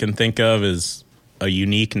things I can think of is a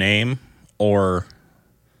unique name or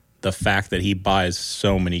the fact that he buys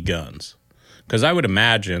so many guns. Because I would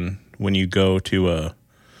imagine when they go to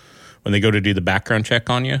do the background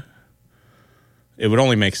check on you, it would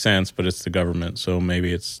only make sense, but it's the government, so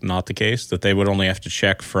maybe it's not the case, that they would only have to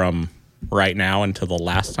check from right now until the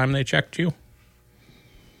last time they checked you.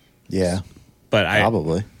 Yeah, but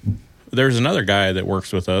probably. There's another guy that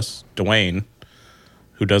works with us, Dwayne,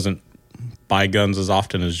 who doesn't buy guns as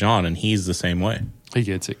often as John, and he's the same way. He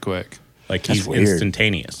gets it quick. Like, he's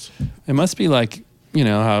instantaneous. It must be like,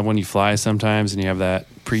 how when you fly sometimes and you have that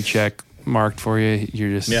pre-check marked for you,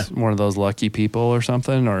 you're just one of those lucky people or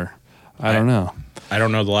something, or I don't know. I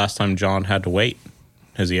don't know the last time John had to wait.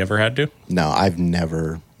 Has he ever had to? No, I've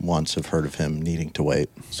never once have heard of him needing to wait.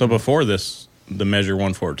 So before this, the Measure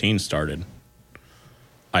 114 started,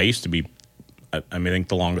 I used to be, I think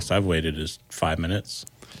the longest I've waited is 5 minutes.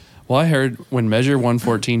 Well, I heard when Measure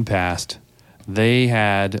 114 passed, they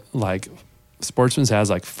had Sportsman's has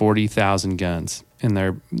 40,000 guns in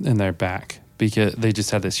their back because they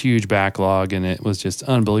just had this huge backlog, and it was just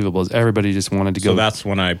unbelievable. Everybody just wanted to go. So that's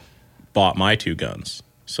when I bought my 2 guns.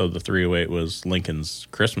 So the 308 was Lincoln's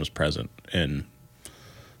Christmas present, and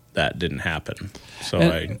that didn't happen. So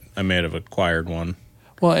I may have acquired one.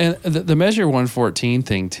 Well, and the Measure 114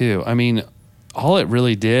 thing too. I mean, all it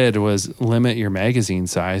really did was limit your magazine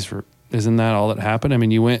size. Isn't that all that happened? I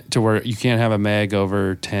mean, you went to where you can't have a mag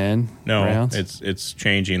over 10 rounds? No, it's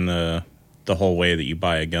changing the whole way that you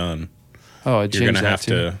buy a gun. Oh, it changed that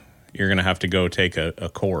too. You're going to have to go take a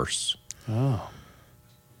course. Oh.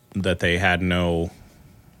 That they had no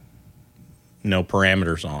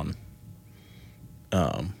parameters on.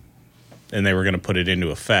 And they were going to put it into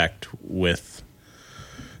effect with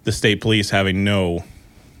the state police having no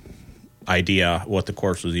idea what the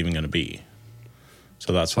course was even going to be.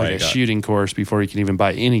 So that's why a shooting course before you can even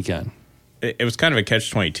buy any gun. It was kind of a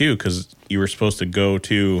catch-22 because you were supposed to go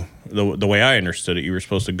to, the way I understood it, you were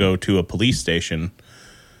supposed to go to a police station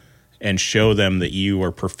and show them that you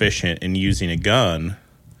were proficient in using a gun.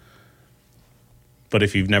 But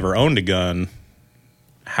if you've never owned a gun,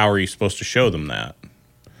 how are you supposed to show them that?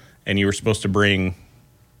 And you were supposed to bring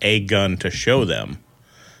a gun to show them.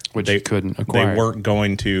 Which you couldn't acquire. They weren't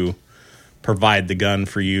going to provide the gun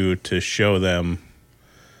for you to show them.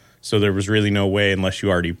 So there was really no way, unless you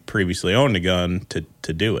already previously owned a gun,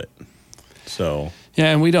 to do it. So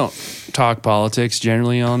yeah, and we don't talk politics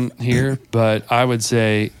generally on here, but I would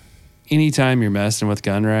say anytime you're messing with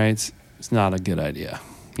gun rights, it's not a good idea.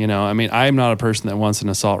 I mean, I'm not a person that wants an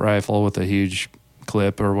assault rifle with a huge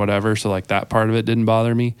clip or whatever, so that part of it didn't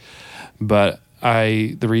bother me. But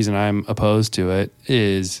the reason I'm opposed to it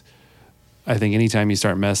is I think anytime you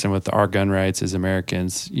start messing with our gun rights as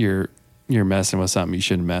Americans, you're you're messing with something you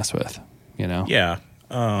shouldn't mess with, you know? Yeah.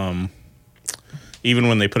 Even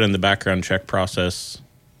when they put in the background check process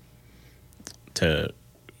to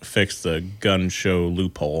fix the gun show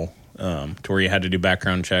loophole, to where you had to do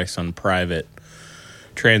background checks on private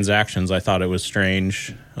transactions, I thought it was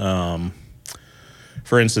strange.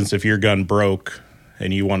 For instance, if your gun broke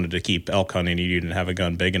and you wanted to keep elk hunting, you didn't have a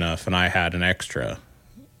gun big enough, and I had an extra,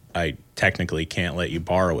 I technically can't let you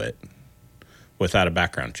borrow it without a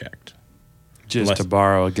background check. Just to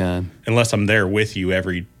borrow a gun. Unless I'm there with you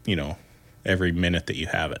every minute that you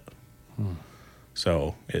have it.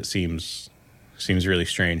 So it seems really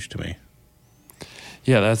strange to me.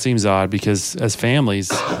 Yeah, that seems odd because as families,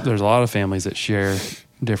 there's a lot of families that share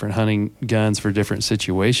different hunting guns for different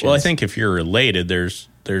situations. Well, I think if you're related,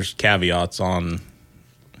 there's caveats on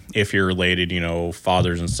if you're related,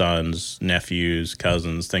 fathers and sons, nephews,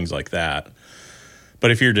 cousins, things like that.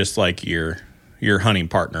 But if you're just like your hunting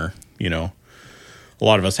partner, a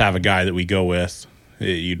lot of us have a guy that we go with,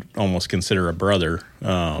 you'd almost consider a brother.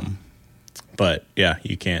 But yeah,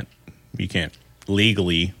 you can't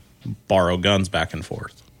legally borrow guns back and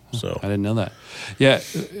forth. So I didn't know that. Yeah,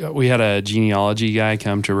 we had a genealogy guy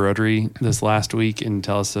come to Rotary this last week and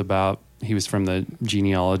tell us about, he was from the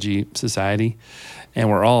Genealogy Society, and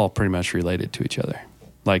we're all pretty much related to each other.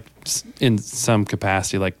 Like in some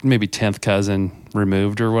capacity, like maybe 10th cousin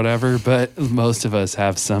removed or whatever, but most of us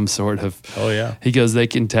have some sort of. Oh yeah. He goes, they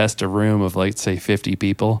can test a room of like say 50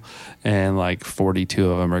 people, and like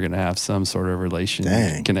 42 of them are going to have some sort of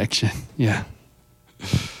connection. Yeah.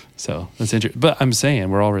 So that's interesting. But I'm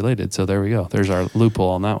saying we're all related, so there we go. There's our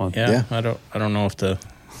loophole on that one. Yeah. I don't know if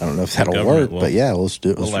that'll work, but yeah, let's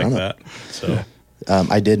do it. Let's like run that. it. So.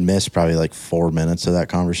 I did miss probably like 4 minutes of that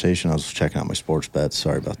conversation. I was checking out my sports bets.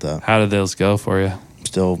 Sorry about that. How did those go for you? I'm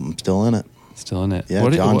still in it. Still in it. Yeah,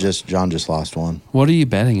 John just lost one. What are you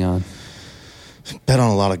betting on? Bet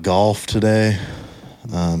on a lot of golf today.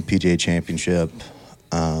 PGA Championship.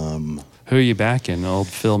 Who are you backing? Old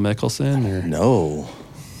Phil Mickelson or No,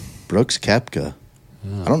 Brooks Koepka.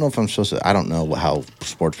 I don't know if I'm supposed to. I don't know how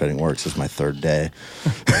sports betting works. This is my third day,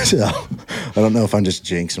 so I don't know if I'm just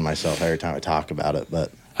jinxing myself every time I talk about it.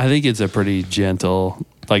 But I think it's a pretty gentle.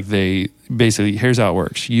 Like they basically, here's how it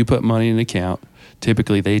works: you put money in an account.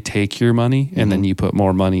 Typically, they take your money, and then you put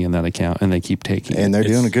more money in that account, and they keep taking it. And they're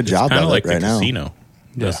doing a good job of like it right now. Casino.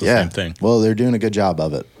 That's the same thing. Well, they're doing a good job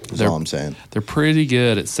of it. That's all I'm saying. They're pretty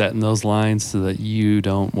good at setting those lines so that you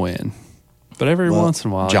don't win. But every once in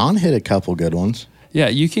a while, John hit a couple good ones. Yeah,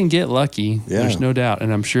 you can get lucky. Yeah. There's no doubt.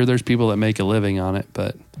 And I'm sure there's people that make a living on it,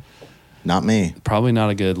 but not me. Probably not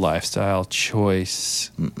a good lifestyle choice.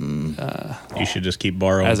 You should just keep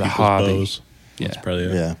borrowing as a people's hobby. bows. Yeah. That's probably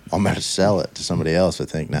it. Yeah. I'm going to sell it to somebody else, I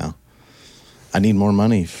think, now. I need more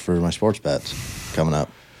money for my sports bets coming up.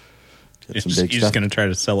 You're just going to try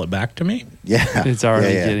to sell it back to me? Yeah. It's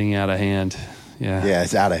already getting out of hand. Yeah. Yeah,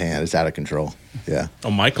 it's out of hand. It's out of control. Yeah.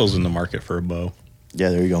 Oh, Michael's in the market for a bow.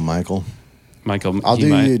 Yeah, there you go, Michael. I'll do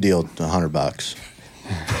you a deal,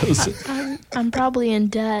 $100. I'm probably in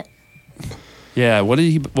debt. Yeah,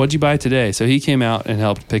 what'd you buy today? So he came out and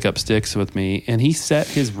helped pick up sticks with me, and he set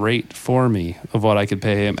his rate for me of what I could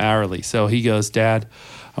pay him hourly. So he goes, Dad,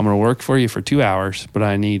 I'm going to work for you for 2 hours, but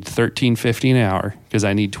I need $13.50 an hour because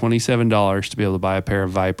I need $27 to be able to buy a pair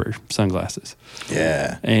of Viper sunglasses.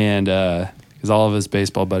 Yeah. And because all of his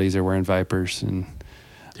baseball buddies are wearing Vipers. And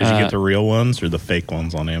did you get the real ones or the fake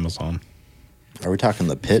ones on Amazon? Are we talking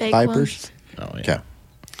the pit Fake Vipers? ones. Oh, yeah. Okay.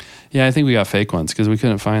 Yeah, I think we got fake ones because we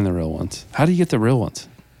couldn't find the real ones. How do you get the real ones?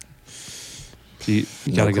 You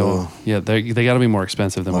got to go. Yeah, they got to be more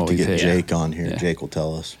expensive than We'll what have we to get pay. Jake on here. Yeah. Jake will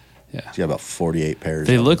tell us. Yeah. He's got about 48 pairs.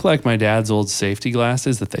 They of look them. like my dad's old safety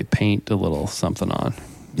glasses that they paint a little something on.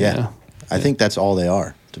 Yeah. You know? I think that's all they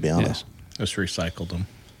are, to be honest. Just recycled them.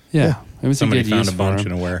 Yeah. It was Somebody a good found use a bunch for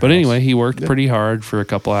him. in a warehouse. But anyway, he worked pretty hard for a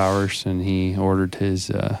couple hours, and he ordered his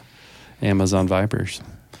Amazon Vipers.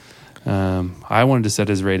 I wanted to set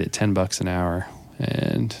his rate at $10 an hour,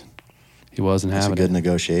 and he wasn't That's a having good it.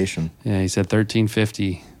 negotiation. Yeah, he said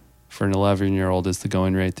 $13.50 for an 11-year-old is the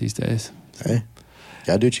going rate these days. Hey,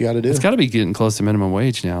 gotta do what you gotta do. It's got to be getting close to minimum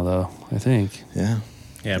wage now, though, I think. Yeah.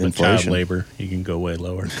 Yeah, but Inflation. child labor, you can go way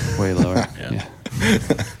lower. Way lower. Yeah.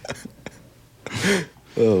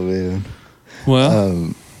 Oh, man.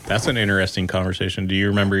 Well, That's an interesting conversation. Do you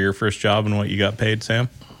remember your first job and what you got paid, Sam?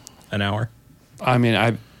 An hour? I mean,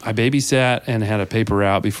 I babysat and had a paper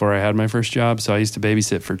route before I had my first job. So I used to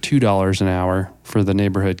babysit for $2 an hour for the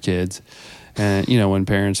neighborhood kids. And, when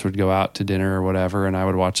parents would go out to dinner or whatever, and I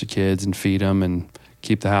would watch the kids and feed them and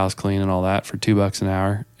keep the house clean and all that for $2 an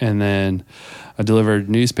hour. And then I delivered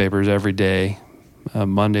newspapers every day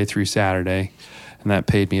Monday through Saturday, and that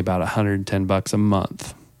paid me about $110 a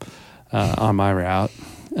month on my route.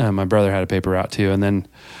 My brother had a paper route too, and then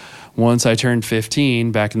once I turned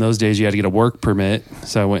 15, back in those days, you had to get a work permit.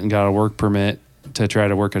 So I went and got a work permit to try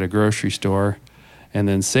to work at a grocery store. And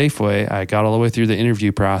then Safeway, I got all the way through the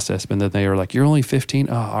interview process, but then they were like, "You're only 15?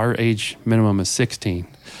 Oh, our age minimum is 16.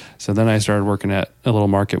 So then I started working at a little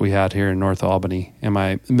market we had here in North Albany, and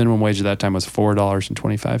my minimum wage at that time was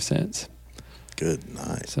 $4.25. Good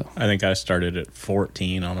night. So I think I started at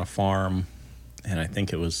 14 on a farm, and I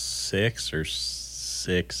think it was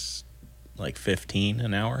 15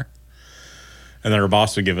 an hour. And then our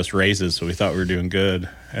boss would give us raises, so we thought we were doing good.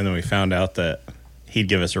 And then we found out that he'd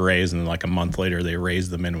give us a raise, and then like a month later, they raised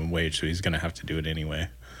the minimum wage, so he's going to have to do it anyway.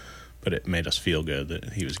 But it made us feel good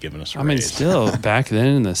that he was giving us a raise. I mean, still, back then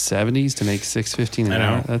in the 70s to make $6.15 an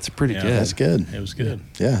hour, that's pretty good. That's good. It was good.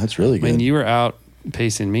 Yeah, that's really good. I mean, you were out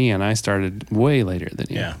pacing me, and I started way later than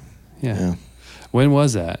you. Yeah. When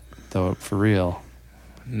was that, though, for real?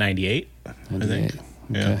 98, I think. Okay.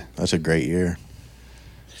 Yeah. That's a great year.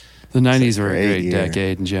 The 90s were a great great year.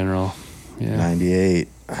 decade in general. Yeah. 98.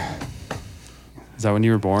 Is that when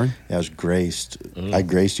you were born? Yeah, I was graced. I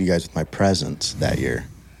graced you guys with my presence that year.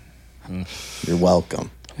 You're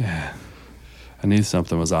welcome. Yeah. I knew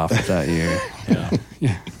something was off with that year.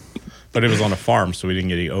 Yeah. But it was on a farm, so we didn't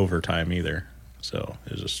get any overtime either. So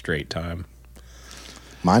it was a straight time.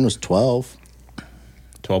 Mine was 12.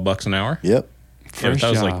 $12 an hour? Yep. Yeah, but that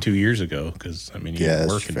was job. like 2 years ago, because, I mean, you Yeah, didn't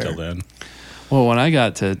that's work until fair. then. Well, when I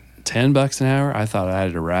got to $10 an hour, I thought I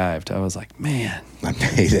had arrived. I was like, man, I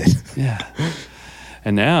made it. yeah.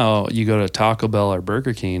 And now you go to Taco Bell or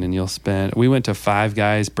Burger King, and we went to Five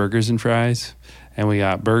Guys Burgers and Fries, and we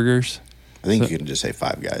got burgers. I think you can just say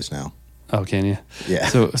Five Guys now. Oh, can you? Yeah.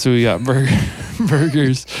 So we got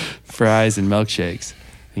burgers, fries, and milkshakes.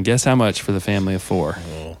 And guess how much for the family of 4?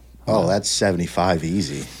 Oh, that's 75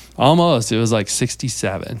 easy. Almost. It was like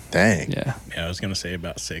 67. Dang. Yeah. Yeah, I was going to say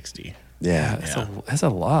about 60. Yeah. That's a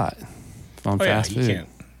lot on fast you food. can't.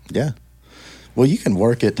 Yeah. Well, you can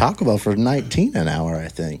work at Taco Bell for 19 an hour, I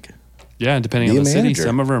think. Yeah, depending Be on a the city. manager.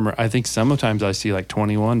 Some of them are, I think sometimes I see like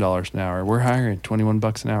 $21 an hour. We're hiring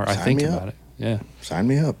 $21 an hour. I Sign think me about up. it. Yeah. Sign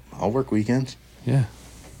me up. I'll work weekends. Yeah.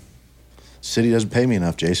 City doesn't pay me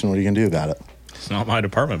enough, Jason. What are you going to do about it? It's not my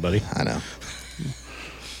department, buddy. I know.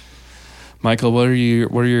 Michael, what are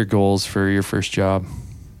your goals for your first job?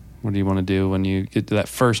 What do you want to do when you get to that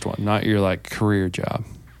first one, not your like career job?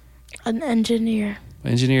 An engineer.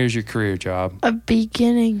 Engineer is your career job. A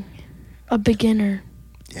beginner.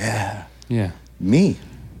 Yeah. Yeah. Me.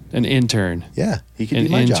 An intern. Yeah. He could An be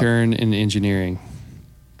my job. intern in engineering.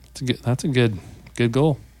 That's a good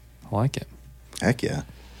goal. I like it. Heck yeah.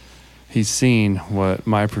 He's seen what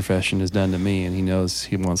my profession has done to me, and he knows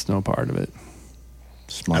he wants no part of it.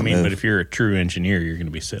 Smart I mean, move. but if you're a true engineer, you're going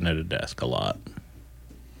to be sitting at a desk a lot.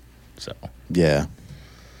 So, Yeah.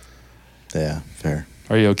 Yeah, fair.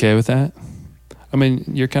 Are you okay with that? I mean,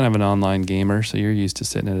 you're kind of an online gamer, so you're used to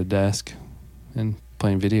sitting at a desk and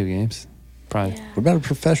playing video games. Probably. Yeah. What about a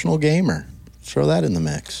professional gamer? Throw that in the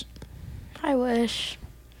mix. I wish.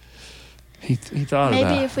 He thought Maybe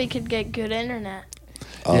about if we could get good internet.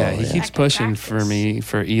 Oh, yeah, he yeah. keeps I can pushing for practice. me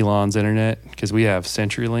for Elon's internet because we have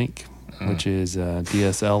CenturyLink, which is a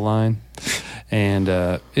DSL line. And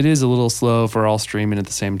it is a little slow for all streaming at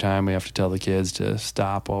the same time. We have to tell the kids to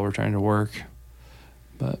stop while we're trying to work.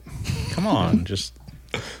 But come on, just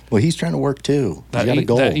Well, he's trying to work too. He's that, got a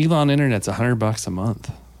goal. that Elon internet's $100 a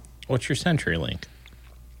month. what's your CenturyLink?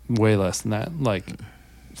 Way less than that, like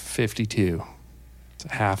 52.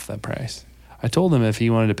 It's half that price. I told him if he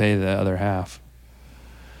wanted to pay the other half,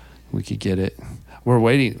 we could get it. We're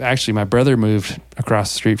waiting. Actually, my brother moved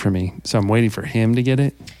across the street from me, so I'm waiting for him to get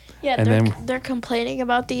it. Yeah, And they're complaining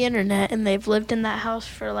about the internet, and they've lived in that house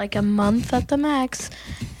for like a month at the max,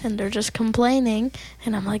 and they're just complaining.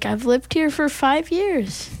 And I'm like, I've lived here for 5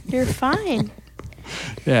 years. You're fine.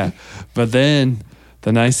 Yeah, but then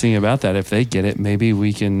the nice thing about that, if they get it, maybe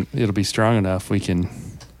it'll be strong enough. We can,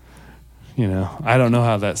 I don't know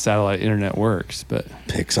how that satellite internet works, but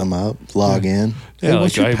Pick some up, log in. yeah, Hey,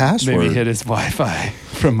 what's your password? Maybe hit his Wi-Fi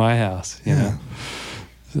from my house. You know,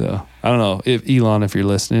 so I don't know if Elon, if you're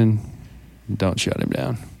listening, don't shut him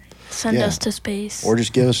down. Send Yeah. us to space. Or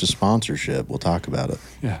just give us a sponsorship. We'll talk about it.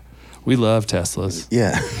 Yeah, we love Teslas.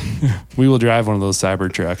 Yeah. We will drive one of those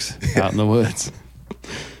cyber trucks out in the woods.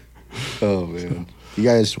 Oh, man. You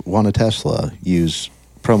guys want a Tesla? Use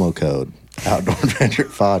promo code Outdoor Adventure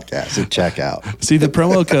Podcast at checkout. See, the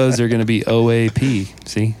promo codes are going to be OAP.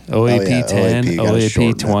 See, OAP yeah, 10, OAP, gotta OAP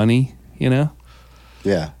shorten it. 20.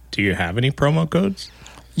 Yeah. Do you have any promo codes?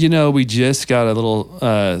 You know, we just got a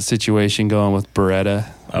little situation going with Beretta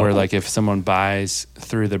where, like, if someone buys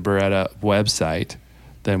through the Beretta website,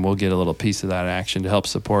 then we'll get a little piece of that action to help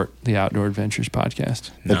support the Outdoor Adventures podcast.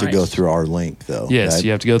 You have to go through our link, though. Yes, you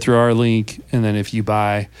have to go through our link, and then if you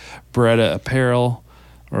buy Beretta apparel,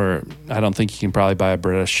 or I don't think you can probably buy a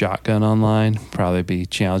Beretta shotgun online, probably be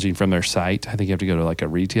challenging from their site. I think you have to go to like a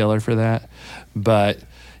retailer for that, but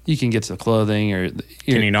you can get the clothing or...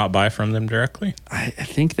 Can you not buy from them directly? I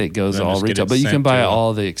think that goes Then all just get retail, it but you can sent buy to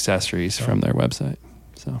all the accessories from their website.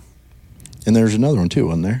 So, And there's another one, too,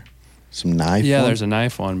 wasn't there? Some knife yeah, one? there's a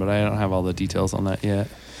knife one, but I don't have all the details on that yet.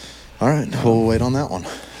 All right, we'll wait on that one.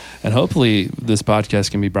 And hopefully this podcast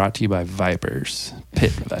can be brought to you by Vipers, Pit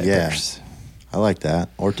Vipers. Yeah. I like that.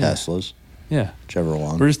 Or Teslas, Yeah. whichever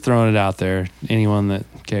one. We're just throwing it out there. Anyone that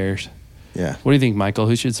cares. Yeah. What do you think, Michael?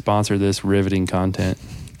 Who should sponsor this riveting content?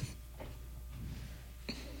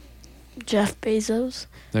 Jeff Bezos.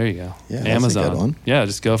 There you go. Yeah, that's Amazon. a good one. Yeah,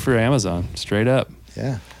 just go for Amazon. Straight up.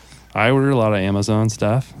 Yeah. I order a lot of Amazon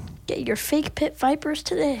stuff. Get your fake pit vipers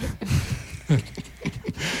today.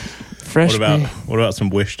 Fresh. What about some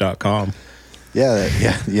wish.com? Yeah,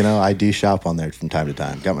 you know, I do shop on there from time to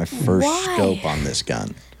time. Got my first Why? scope on this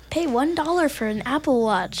gun. Pay $1 for an Apple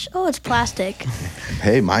Watch. Oh, it's plastic.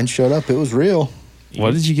 Hey, mine showed up. It was real.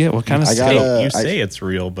 What did you get? What kind of I got scope? You say it's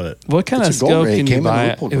real, but What kind of It's a gold scope ring. can It you came in a buy?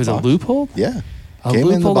 loophole It was a box. loophole? Yeah. A Came in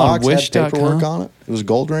the loophole on box, had wish.com? paperwork on it. It was a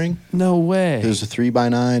gold ring. No way. It was a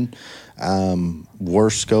 3x9.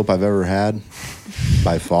 Worst scope I've ever had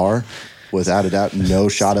by far. Without a doubt, no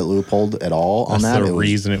shot at loophole at all on that's that. the It was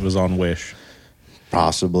reason it was on Wish.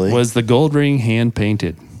 possibly. Was the gold ring hand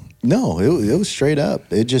painted? No, it was straight up.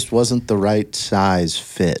 It just wasn't the right size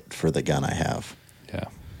fit for the gun I have. Yeah.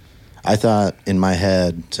 I thought in my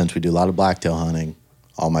head, since we do a lot of blacktail hunting,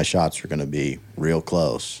 all my shots are going to be real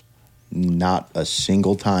close. Not a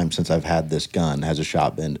single time since I've had this gun has a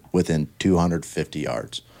shot been within 250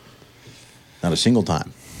 yards. Not a single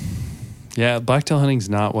time. Yeah, blacktail hunting's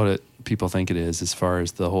not what people think it is as far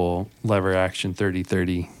as the whole lever action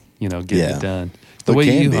 30-30, getting Yeah. it done. The It way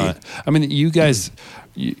can you be. hunt. I mean, you guys,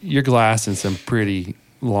 you're glassing some pretty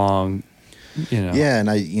long, Yeah, and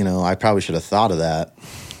I probably should have thought of that.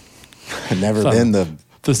 I've never Thought- been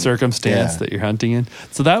the circumstance Yeah. that you're hunting in.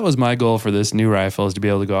 So that was my goal for this new rifle, is to be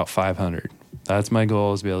able to go out 500. That's my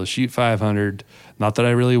goal, is to be able to shoot 500. Not that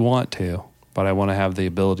I really want to, but I want to have the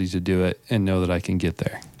ability to do it and know that I can get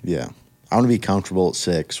there. Yeah. I want to be comfortable at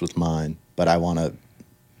 6 with mine, but I want to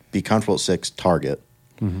be comfortable at 6 target,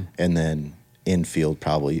 and then infield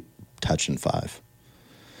probably touching 5.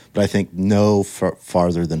 But I think no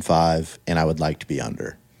farther than 5, and I would like to be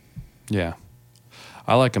under. Yeah.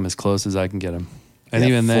 I like them as close as I can get them. And Yeah,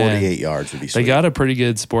 even 48 then, yards would be sweet. they got a pretty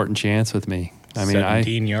good sporting chance with me. I mean,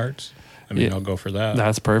 17 yards. Yeah. I'll go for that.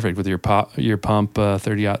 That's perfect with your pump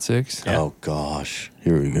 30-06. Yeah. Oh, gosh.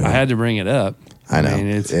 Here we go. I had to bring it up. I know. mean,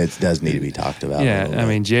 it does need to be talked about. a yeah, little I bit.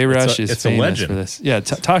 mean, J Rush is it's a famous legend. for this. Yeah,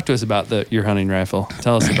 talk to us about your hunting rifle.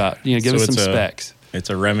 Tell us about, give So us some it's specs. It's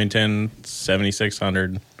a Remington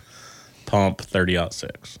 7600 pump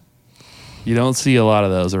 30-06. You don't see a lot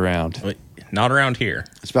of those around. But not around here.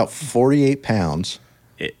 It's about 48 pounds.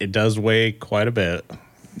 It does weigh quite a bit.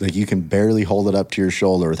 Like you can barely hold it up to your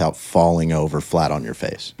shoulder without falling over flat on your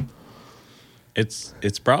face. It's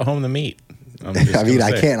brought home the meat. I'm just I mean,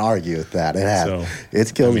 gonna I say. can't argue with that. It has. So,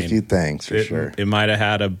 It's killed I a few things for sure. It might have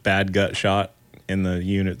had a bad gut shot in the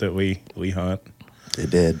unit that we hunt. It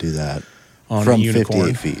did do that. On a From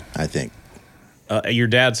unicorn. 58 feet, I think. Your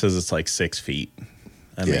dad says it's like 6 feet.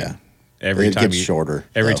 I mean, Yeah. every It time gets shorter,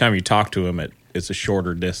 Every though. time you talk to him, it's a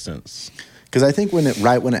shorter distance. Because I think when it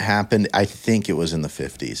happened, I think it was in the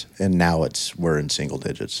 50s, and now we're in single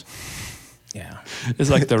digits. Yeah. It's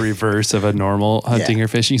like the reverse of a normal hunting Yeah. or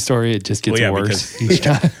fishing story. It just gets Well, yeah, worse because- each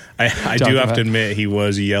time. I Talk do have about- to admit he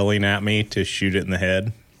was yelling at me to shoot it in the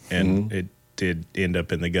head, and Mm-hmm. it did end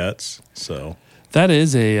up in the guts. So That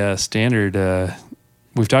is a standard.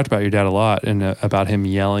 We've talked about your dad a lot and about him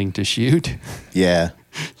yelling to shoot. Yeah.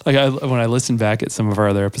 Like when I listen back at some of our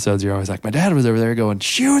other episodes, you're always like, my dad was over there going,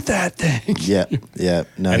 shoot that thing. Yeah. Yeah.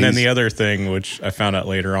 No, and then he's- the other thing, which I found out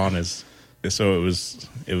later on, is so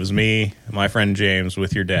it was me, my friend James,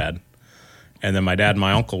 with your dad, and then my dad and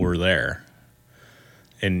my uncle were there,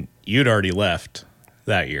 and you'd already left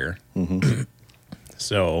that year. Mm-hmm.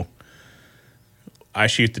 So I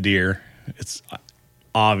shoot the deer. It's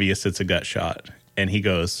obvious it's a gut shot, and he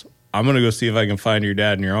goes, "I'm gonna go see if I can find your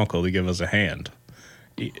dad and your uncle to give us a hand."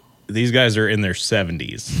 These guys are in their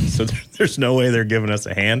 70s, so there's no way they're giving us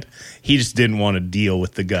a hand. He just didn't want to deal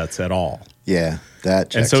with the guts at all. Yeah.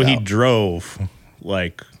 That checks And so he out. drove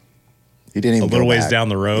like He didn't even a little go ways back. down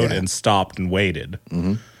the road Yeah. and stopped and waited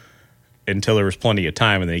until there was plenty of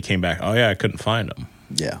time, and then he came back. Oh yeah, I couldn't find him.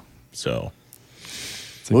 Yeah. So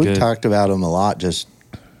We've talked about him a lot.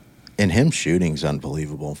 And him shooting's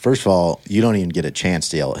unbelievable. First of all, you don't even get a chance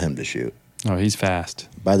to yell at him to shoot. Oh, he's fast.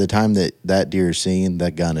 By the time that deer is seen,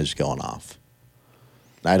 that gun is going off.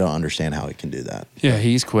 I don't understand how he can do that. Yeah,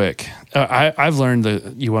 he's quick. I've learned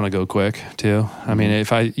that you want to go quick too. I mean,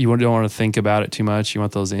 you don't want to think about it too much. You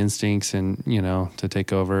want those instincts and to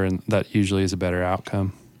take over, and that usually is a better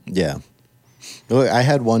outcome. Yeah. Look, I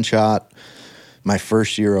had one shot my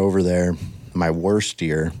first year over there, my worst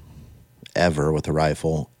year ever with a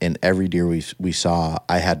rifle, and every deer we saw,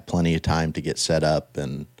 I had plenty of time to get set up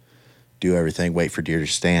and do everything, wait for deer to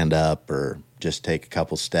stand up or just take a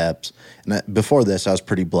couple steps. And before this, I was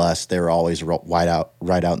pretty blessed. They were always right out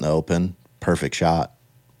in the open, perfect shot,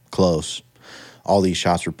 close. All these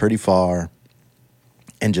shots were pretty far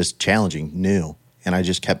and just challenging, new. And I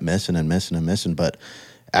just kept missing and missing and missing. But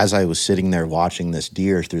as I was sitting there watching this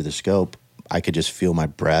deer through the scope, I could just feel my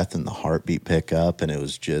breath and the heartbeat pick up, and it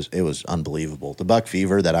was unbelievable. The buck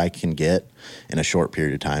fever that I can get in a short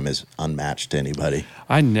period of time is unmatched to anybody.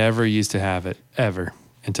 I never used to have it, ever,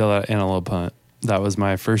 until that antelope hunt. That was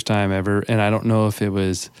my first time ever, and I don't know if it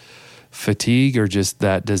was fatigue or just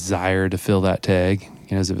that desire to fill that tag,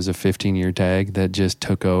 as it was a 15-year tag that just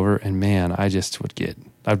took over, and man, I'd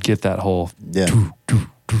get that whole, Yeah.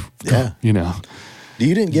 Yeah.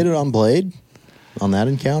 You didn't get it on blade? On that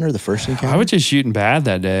encounter, the first encounter? I was just shooting bad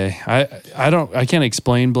that day. I can't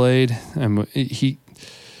explain Blade.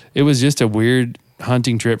 It was just a weird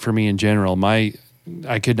hunting trip for me in general. I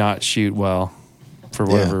could not shoot well for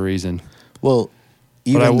whatever reason. Well,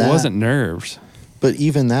 but I wasn't nerves. But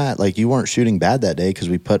even that, like, you weren't shooting bad that day because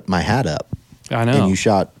we put my hat up. I know. And you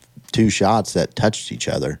shot 2 shots that touched each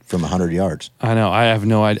other from 100 yards. I know. I have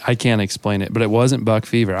no idea. I can't explain it, but it wasn't buck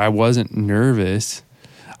fever. I wasn't nervous.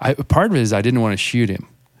 Part of it is I didn't want to shoot him.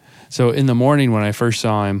 So in the morning when I first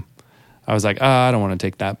saw him, I was like, I don't want to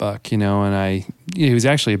take that buck, and he was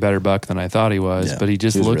actually a better buck than I thought he was, but he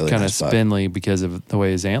just looked really kind of spindly because of the way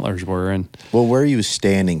his antlers were. And well, where he was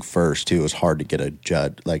standing first too, it was hard to get a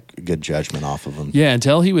good judgment off of him. Yeah,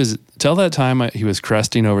 until that time he was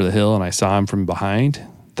cresting over the hill and I saw him from behind.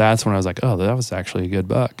 That's when I was like, oh, that was actually a good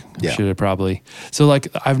buck. Yeah. Should have probably. So like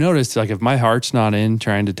I've noticed, like if my heart's not in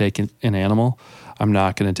trying to take an animal, I'm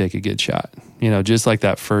not going to take a good shot. Just like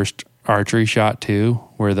that first archery shot too,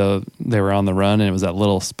 where they were on the run and it was that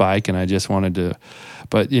little spike, and I just wanted to.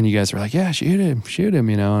 But you guys were like, yeah, shoot him,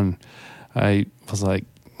 and I was like,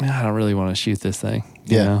 I don't really want to shoot this thing.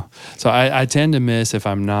 You know? So I tend to miss if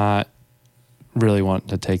I'm not really wanting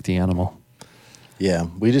to take the animal. Yeah,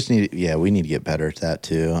 we need to get better at that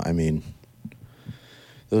too. I mean,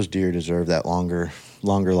 those deer deserve that longer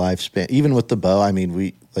lifespan. Even with the bow, I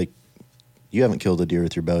mean, you haven't killed a deer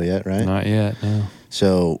with your bow yet, right? Not yet, no.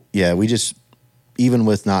 So, yeah, we just, even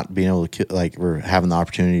with not being able to, we're having the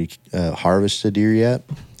opportunity to harvest a deer yet,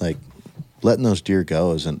 letting those deer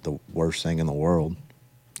go isn't the worst thing in the world.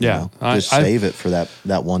 Yeah. Just save it for that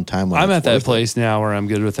one time when I'm at that place now where I'm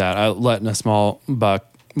good with that. I'm letting a small buck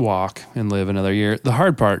walk and live another year. The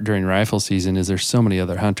hard part during rifle season is there's so many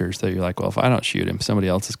other hunters that you're like, well, if I don't shoot him, somebody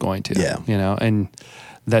else is going to. Yeah. And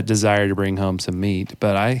that desire to bring home some meat.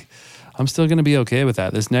 But I'm still going to be okay with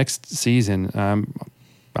that. This next season,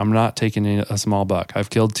 I'm not taking a small buck. I've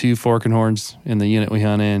killed 2 fork and horns in the unit we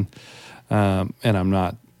hunt in, and I'm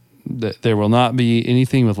not. There will not be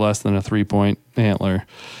anything with less than a 3-point antler,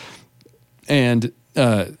 and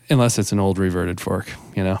unless it's an old reverted fork,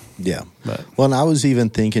 Yeah. But. Well, and I was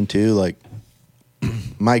even thinking too,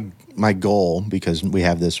 my goal, because we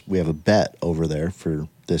have a bet over there for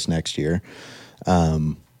this next year.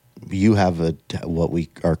 You have what we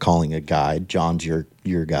are calling a guide. John's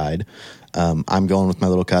your guide. I'm going with my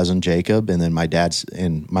little cousin Jacob, and then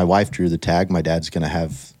my wife drew the tag. My dad's going to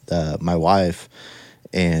have my wife,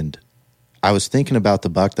 and I was thinking about the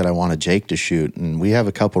buck that I wanted Jake to shoot, and we have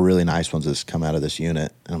a couple really nice ones that's come out of this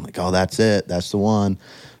unit, and I'm like, oh, that's it, that's the one.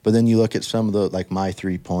 But then you look at some of the my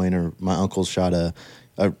 3-point, or my uncle shot a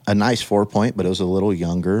nice 4-point, but it was a little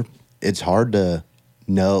younger. It's hard to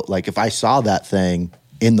know, if I saw that thing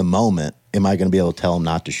in the moment, am I going to be able to tell him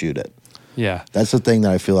not to shoot it? Yeah. That's the thing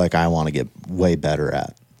that I feel like I want to get way better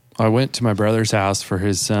at. I went to my brother's house for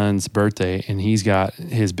his son's birthday, and he's got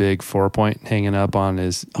his big 4-point hanging up on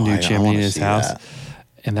his new chimney in his house. That.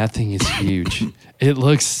 And that thing is huge. It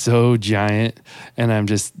looks so giant. And I'm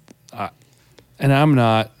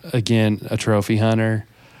not, again, a trophy hunter.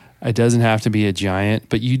 It doesn't have to be a giant,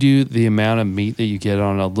 but the amount of meat that you get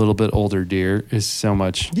on a little bit older deer is so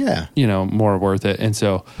much, more worth it. And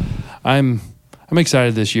so I'm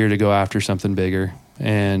excited this year to go after something bigger.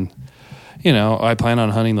 And, you know, I plan on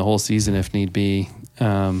hunting the whole season if need be.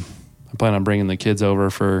 I plan on bringing the kids over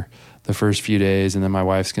for the first few days, and then my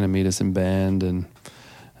wife's going to meet us in Bend. And,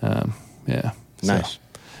 yeah. Nice.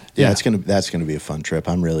 Yeah, that's gonna be a fun trip.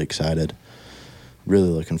 I'm really excited. Really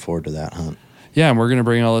looking forward to that hunt. Yeah, and we're going to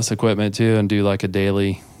bring all this equipment too and do like a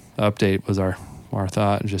daily update was our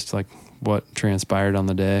thought, just like what transpired on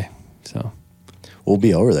the day. So we'll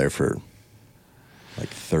be over there for like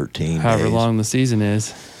 13 however days. long the season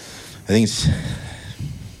is. I think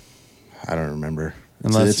I don't remember.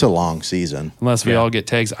 It's a long season. Unless we all get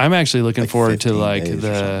tags. I'm actually looking forward to like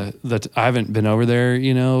I haven't been over there,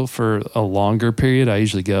 you know, for a longer period. I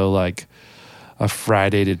usually go like a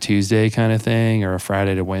Friday to Tuesday kind of thing or a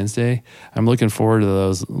Friday to Wednesday. I'm looking forward to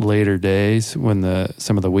those later days when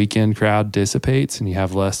some of the weekend crowd dissipates and you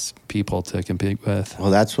have less people to compete with. Well,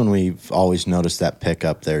 that's when we've always noticed that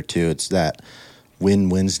pickup there too. It's that when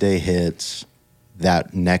Wednesday hits,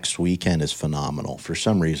 that next weekend is phenomenal for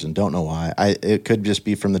some reason. Don't know why. It could just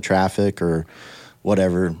be from the traffic or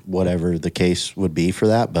whatever the case would be for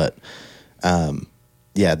that. But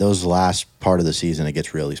yeah, those last part of the season, it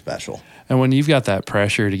gets really special. And when you've got that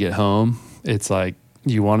pressure to get home, it's like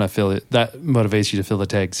you want to feel it. That motivates you to fill the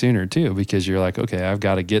tag sooner too, because you're like, okay, I've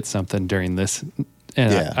got to get something during this.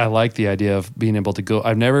 And yeah. I like the idea of being able to go.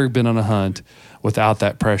 I've never been on a hunt without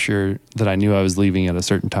that pressure that I knew I was leaving at a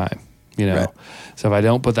certain time, you know? Right. So if I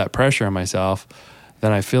don't put that pressure on myself,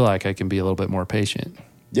 then I feel like I can be a little bit more patient.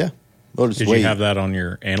 Yeah. Well, did you have that on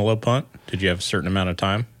your antelope hunt? Did you have a certain amount of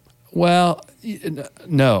time? Well,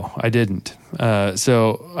 no, I didn't.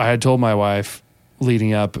 So I had told my wife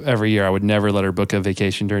leading up every year I would never let her book a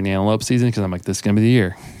vacation during the antelope season because I'm like, this is going to be the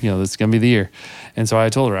year. You know, this is going to be the year. And so I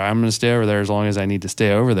told her I'm going to stay over there as long as I need to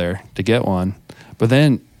stay over there to get one. But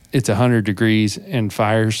then it's 100 degrees and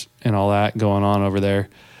fires and all that going on over there.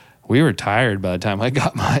 We were tired by the time I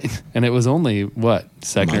got mine. And it was only,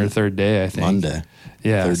 second or third day, I think. Monday.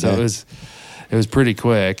 Yeah, third so day. It was pretty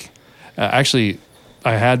quick. Actually,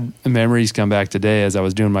 I had memories come back today as I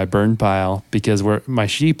was doing my burn pile because my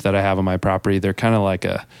sheep that I have on my property, they're kind of like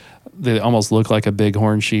they almost look like a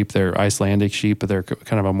bighorn sheep. They're Icelandic sheep, but they're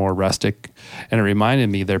kind of a more rustic. And it reminded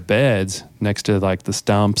me their beds next to like the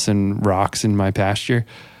stumps and rocks in my pasture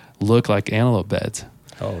look like antelope beds.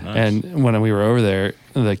 Oh, nice. And when we were over there,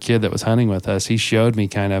 the kid that was hunting with us, he showed me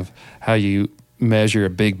kind of how you measure a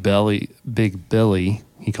big billy.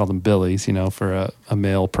 He called them billies, you know, for a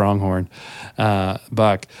male pronghorn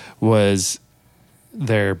buck was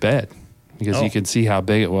their bed because you could see how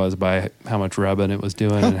big it was by how much rubbing it was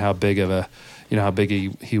doing and how big of how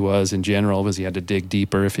big he was in general because he had to dig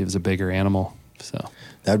deeper if he was a bigger animal. So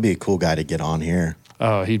that'd be a cool guy to get on here.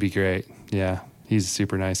 Oh, he'd be great. Yeah. He's a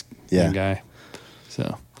super nice guy.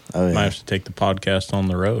 So might have to take the podcast on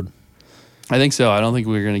the road. I think so. I don't think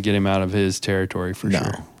we're going to get him out of his territory for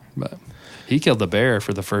sure. But he killed the bear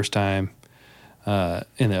for the first time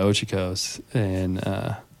in the Ochicos in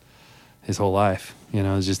his whole life. You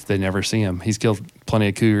know, it's just they never see him. He's killed plenty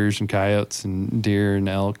of cougars and coyotes and deer and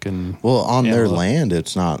elk and on their land,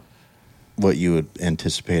 it's not what you would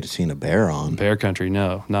anticipate seeing a bear on. Bear country,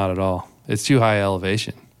 no, not at all. It's too high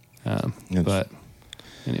elevation. But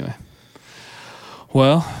anyway,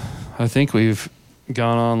 well, I think we've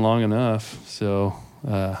gone on long enough. So,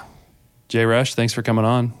 Jay Rush, thanks for coming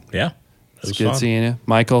on. Yeah. It's good seeing you.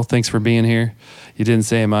 Michael, thanks for being here. You didn't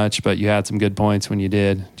say much, but you had some good points when you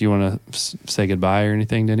did. Do you want to say goodbye or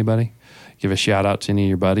anything to anybody? Give a shout out to any of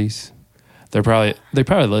your buddies. They probably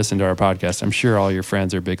listen to our podcast. I'm sure all your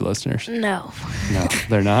friends are big listeners. No,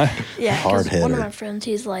 they're not. Yeah, hard hitter. One of my friends,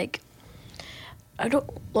 he's like, I don't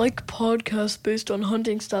like podcasts based on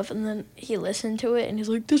hunting stuff, and then he listened to it and he's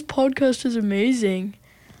like, this podcast is amazing.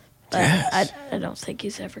 But Yes. I don't think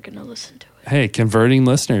he's ever going to listen to it. Hey, converting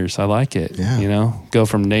listeners. I like it. Yeah. You know, go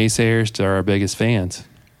from naysayers to our biggest fans.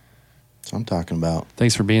 That's what I'm talking about.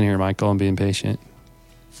 Thanks for being here, Michael, and being patient.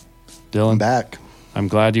 Dylan, I'm back. I'm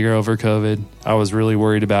glad you're over COVID. I was really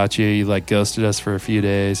worried about you. You ghosted us for a few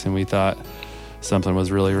days, and we thought something was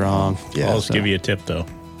really wrong. Yeah. I'll just give you a tip, though.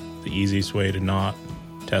 The easiest way to not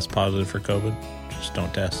test positive for COVID, just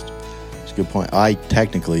don't test. It's a good point. I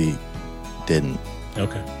technically didn't.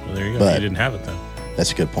 Okay. Well, there you go. But you didn't have it then.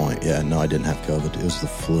 That's a good point. Yeah, no, I didn't have COVID. It was the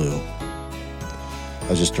flu. I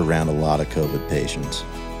was just around a lot of COVID patients.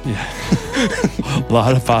 Yeah. A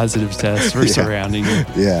lot of positive tests were surrounding you.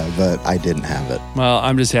 Yeah, but I didn't have it. Well,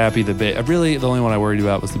 I'm just happy really the only one I worried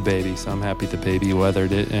about was the baby, so I'm happy the baby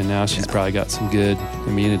weathered it, and now she's probably got some good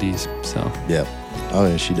immunities, so. Yep. Oh,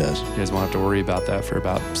 yeah, she does. You guys won't have to worry about that for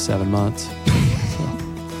about 7 months.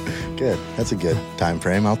 Good. That's a good time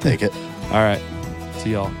frame. I'll take it. All right.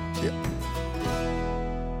 See y'all. See ya.